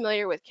too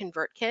familiar with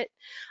ConvertKit.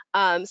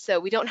 So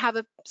we don't have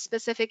a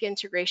specific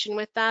integration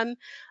with them.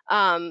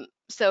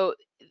 So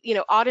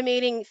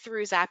automating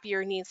through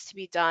Zapier needs to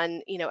be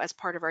done, as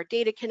part of our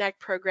Data Connect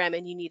program,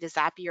 and you need a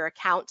Zapier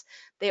account.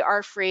 They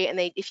are free, and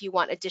if you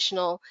want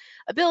additional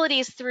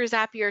abilities through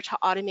Zapier to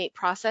automate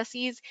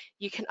processes,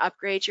 you can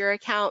upgrade your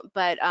account.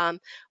 But I'm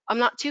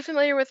not too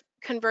familiar with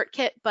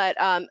ConvertKit, but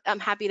I'm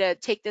happy to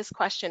take this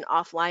question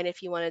offline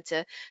if you wanted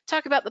to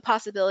talk about the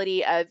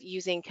possibility of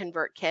using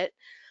ConvertKit.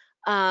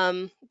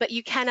 But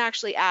you can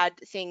actually add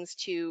things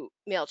to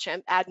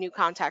MailChimp, add new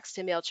contacts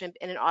to MailChimp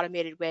in an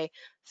automated way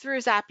through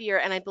Zapier,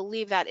 and I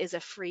believe that is a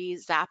free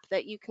Zap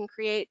that you can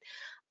create.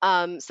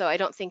 So I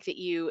don't think that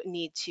you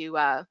need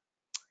to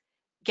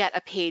get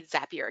a paid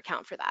Zapier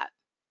account for that.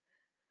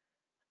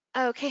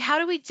 Okay, how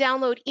do we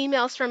download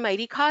emails from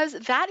Mighty Cause?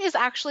 That is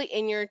actually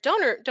in your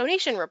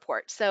donation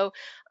report. So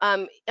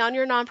on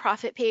your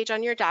nonprofit page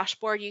on your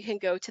dashboard, you can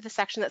go to the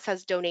section that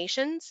says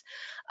donations,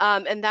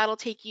 and that'll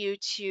take you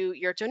to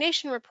your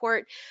donation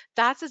report.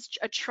 That's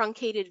a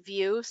truncated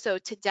view. So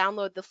to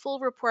download the full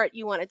report,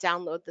 you want to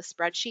download the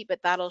spreadsheet,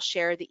 but that'll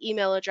share the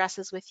email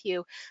addresses with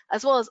you,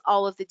 as well as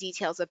all of the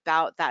details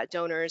about that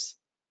donor's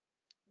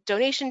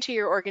donation to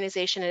your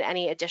organization and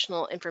any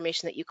additional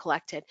information that you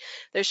collected.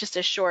 There's just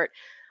a short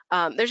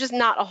There's just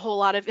not a whole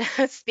lot of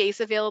space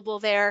available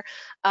there.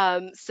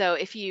 So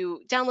if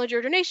you download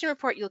your donation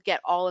report, you'll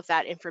get all of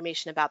that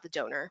information about the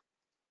donor.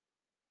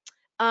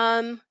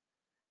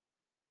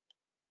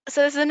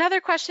 So this is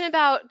another question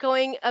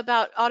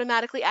about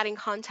automatically adding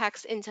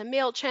contacts into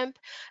MailChimp.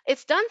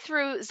 It's done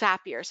through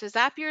Zapier. So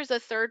Zapier is a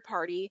third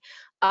party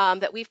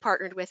that we've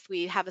partnered with.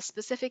 We have a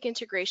specific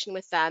integration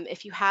with them.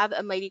 If you have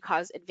a Mighty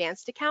Cause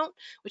Advanced account,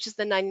 which is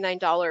the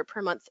 $99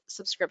 per month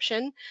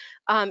subscription,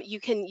 you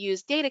can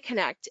use Data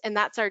Connect, and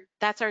that's our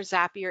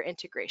Zapier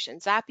integration.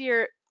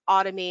 Zapier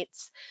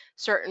automates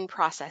certain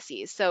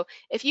processes. So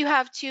if you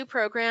have two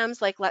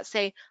programs, like let's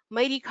say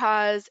Mighty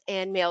Cause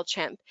and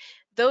MailChimp,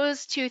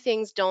 those two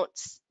things don't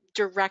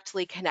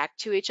directly connect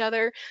to each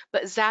other,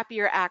 but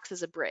Zapier acts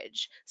as a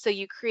bridge. So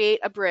you create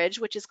a bridge,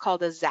 which is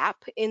called a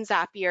Zap in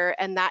Zapier,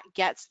 and that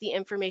gets the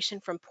information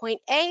from point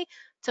A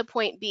to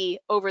point B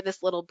over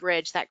this little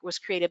bridge that was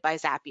created by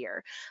Zapier,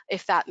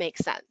 if that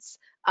makes sense.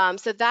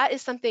 So that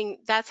is something,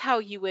 that's how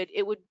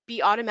it would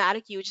be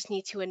automatic. You would just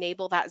need to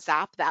enable that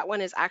Zap. That one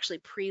is actually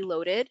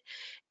preloaded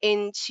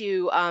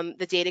into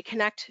the Data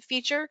Connect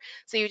feature.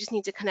 So you just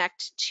need to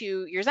connect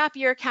to your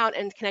Zapier account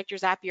and connect your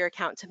Zapier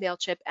account to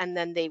MailChimp, and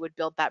then they would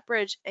build that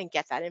bridge and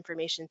get that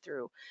information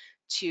through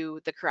to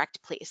the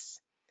correct place.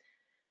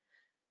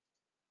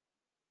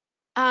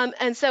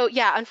 And so,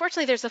 yeah,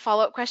 unfortunately, there's a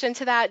follow-up question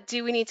to that.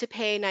 Do we need to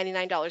pay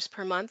 $99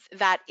 per month?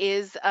 That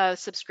is a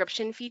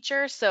subscription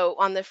feature. So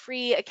on the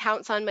free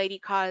accounts on Mighty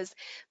Cause,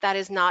 that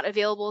is not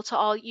available to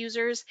all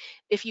users.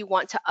 If you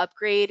want to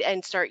upgrade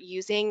and start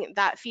using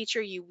that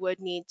feature, you would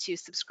need to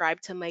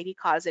subscribe to Mighty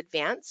Cause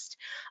Advanced.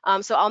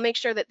 So I'll make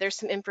sure that there's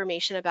some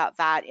information about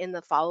that in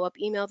the follow-up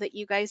email that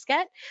you guys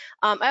get.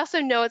 I also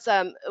know it's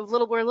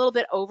we're a little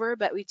bit over,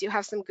 but we do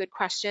have some good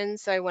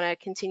questions. So I want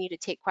to continue to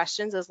take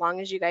questions as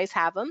long as you guys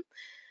have them.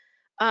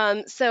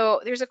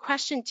 So there's a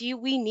question, do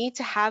we need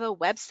to have a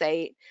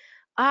website?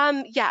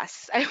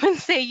 Yes, I would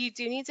say you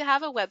do need to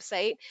have a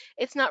website.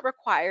 It's not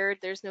required.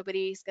 There's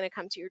nobody's going to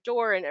come to your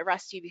door and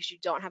arrest you because you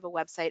don't have a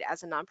website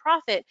as a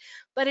nonprofit,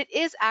 but it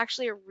is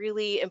actually a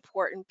really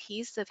important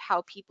piece of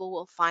how people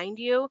will find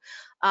you.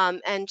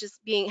 And just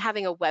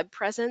having a web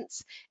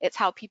presence, it's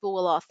how people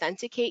will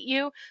authenticate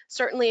you.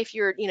 Certainly if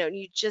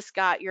you just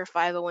got your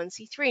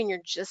 501c3 and you're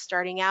just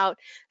starting out,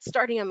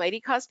 starting a Mighty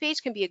Cause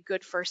page can be a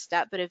good first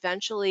step, but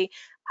eventually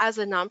as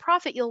a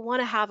nonprofit, you'll want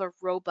to have a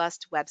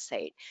robust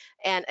website.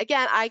 And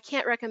again, I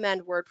can't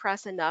recommend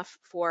WordPress enough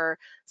for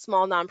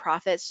small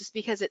nonprofits just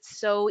because it's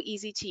so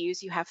easy to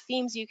use. You have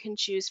themes you can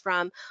choose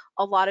from.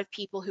 A lot of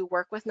people who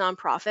work with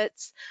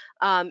nonprofits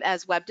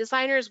as web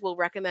designers will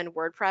recommend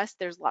WordPress.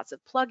 There's lots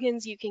of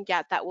plugins you can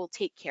get that will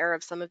take care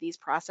of some of these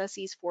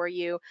processes for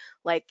you,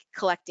 like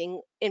collecting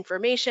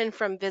information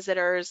from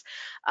visitors.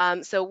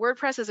 So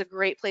WordPress is a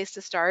great place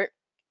to start.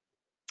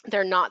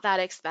 They're not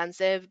that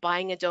expensive.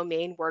 Buying a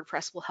domain,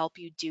 WordPress will help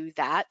you do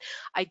that.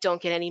 I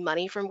don't get any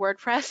money from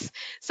WordPress,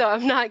 so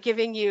I'm not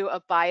giving you a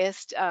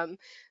biased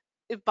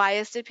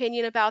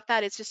opinion about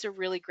that. It's just a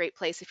really great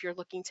place if you're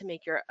looking to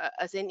make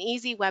an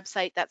easy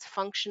website that's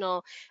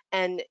functional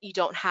and you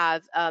don't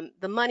have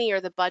the money or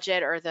the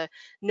budget or the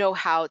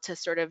know-how to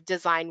sort of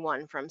design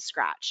one from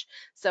scratch.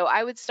 So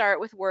I would start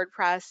with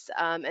WordPress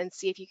and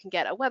see if you can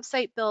get a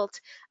website built.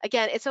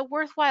 Again, it's a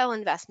worthwhile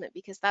investment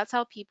because that's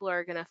how people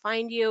are going to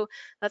find you.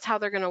 That's how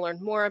they're going to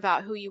learn more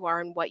about who you are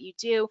and what you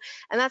do.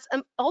 And that's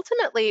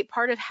ultimately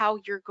part of how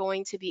you're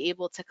going to be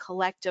able to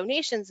collect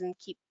donations and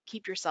keep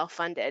yourself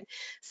funded.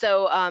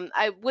 So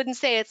I wouldn't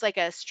say it's like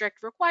a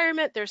strict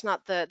requirement. There's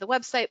not the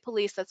website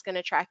police that's going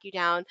to track you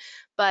down,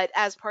 but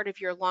as part of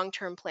your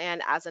long-term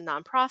plan as a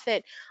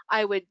nonprofit,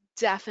 I would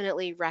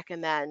definitely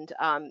recommend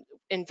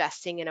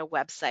investing in a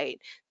website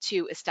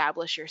to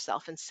establish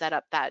yourself and set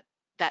up that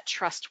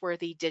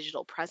trustworthy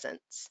digital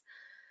presence.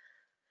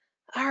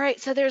 All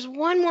right, so there's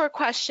one more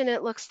question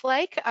it looks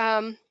like.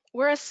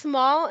 We're a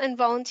small and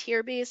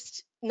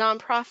volunteer-based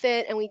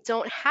nonprofit and we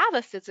don't have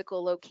a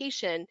physical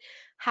location.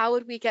 How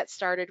would we get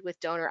started with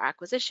donor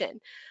acquisition?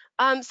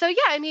 So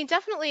yeah, I mean,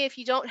 definitely if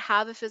you don't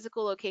have a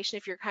physical location,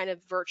 if you're kind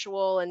of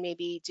virtual and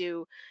maybe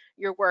do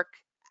your work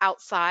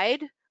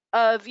outside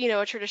of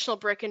a traditional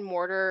brick and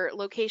mortar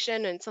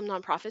location, and some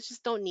nonprofits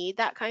just don't need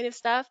that kind of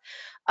stuff,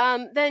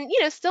 then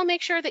still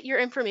make sure that your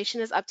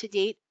information is up to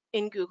date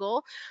in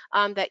Google,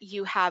 that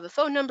you have a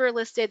phone number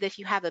listed. If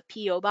you have a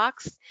PO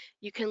box,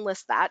 you can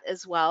list that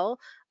as well.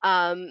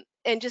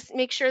 And just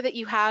make sure that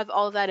you have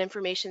all of that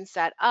information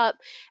set up.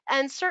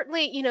 And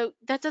certainly,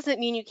 that doesn't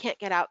mean you can't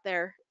get out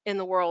there in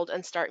the world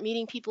and start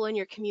meeting people in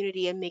your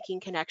community and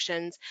making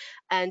connections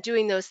and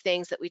doing those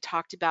things that we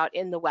talked about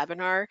in the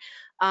webinar.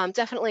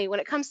 Definitely when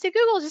it comes to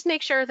Google, just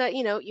make sure that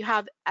you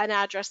have an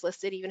address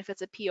listed, even if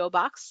it's a PO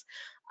box,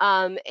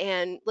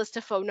 and list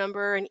a phone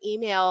number and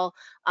email.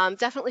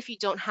 Definitely if you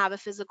don't have a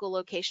physical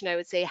location, I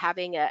would say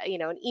having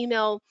an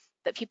email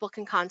that people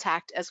can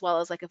contact, as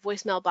well as like a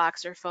voicemail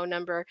box or phone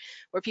number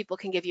where people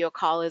can give you a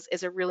call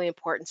is a really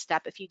important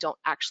step if you don't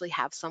actually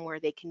have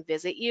somewhere they can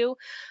visit you.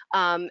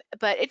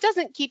 But it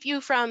doesn't keep you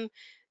from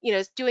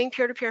doing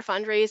peer-to-peer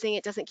fundraising,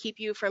 it doesn't keep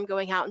you from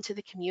going out into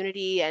the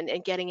community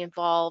and getting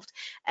involved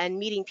and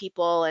meeting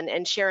people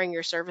and sharing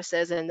your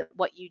services and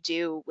what you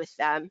do with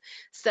them.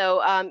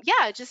 So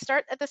yeah, just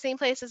start at the same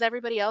place as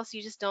everybody else.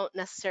 You just don't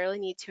necessarily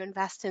need to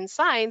invest in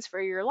signs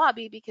for your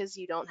lobby because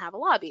you don't have a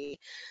lobby.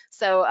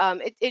 So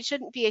it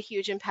shouldn't be a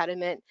huge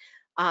impediment.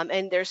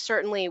 And there's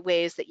certainly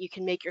ways that you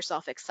can make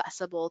yourself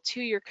accessible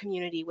to your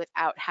community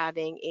without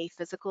having a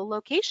physical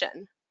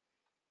location.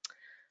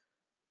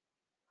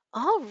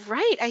 All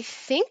right, I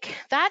think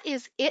that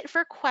is it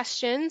for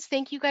questions.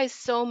 Thank you guys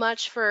so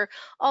much for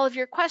all of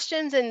your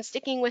questions and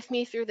sticking with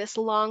me through this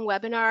long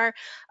webinar.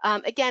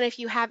 Again, if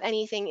you have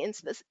anything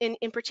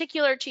in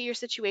particular to your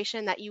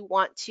situation that you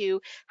want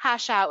to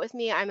hash out with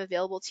me, I'm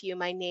available to you.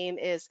 My name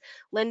is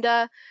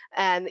Linda,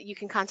 and you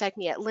can contact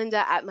me at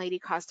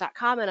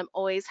linda@mightycause.com, and I'm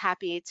always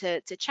happy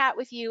to chat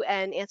with you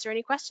and answer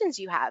any questions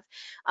you have.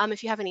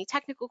 If you have any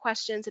technical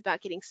questions about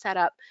getting set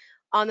up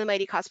on the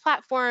Mighty Cause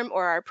platform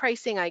or our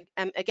pricing, I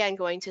am again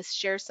going to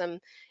share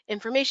some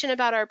information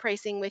about our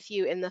pricing with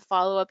you in the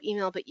follow-up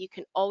email, but you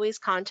can always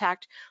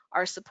contact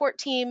our support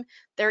team.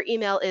 Their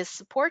email is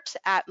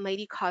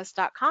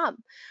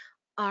support@mightycause.com.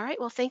 All right,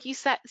 well, thank you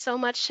so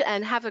much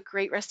and have a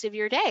great rest of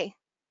your day.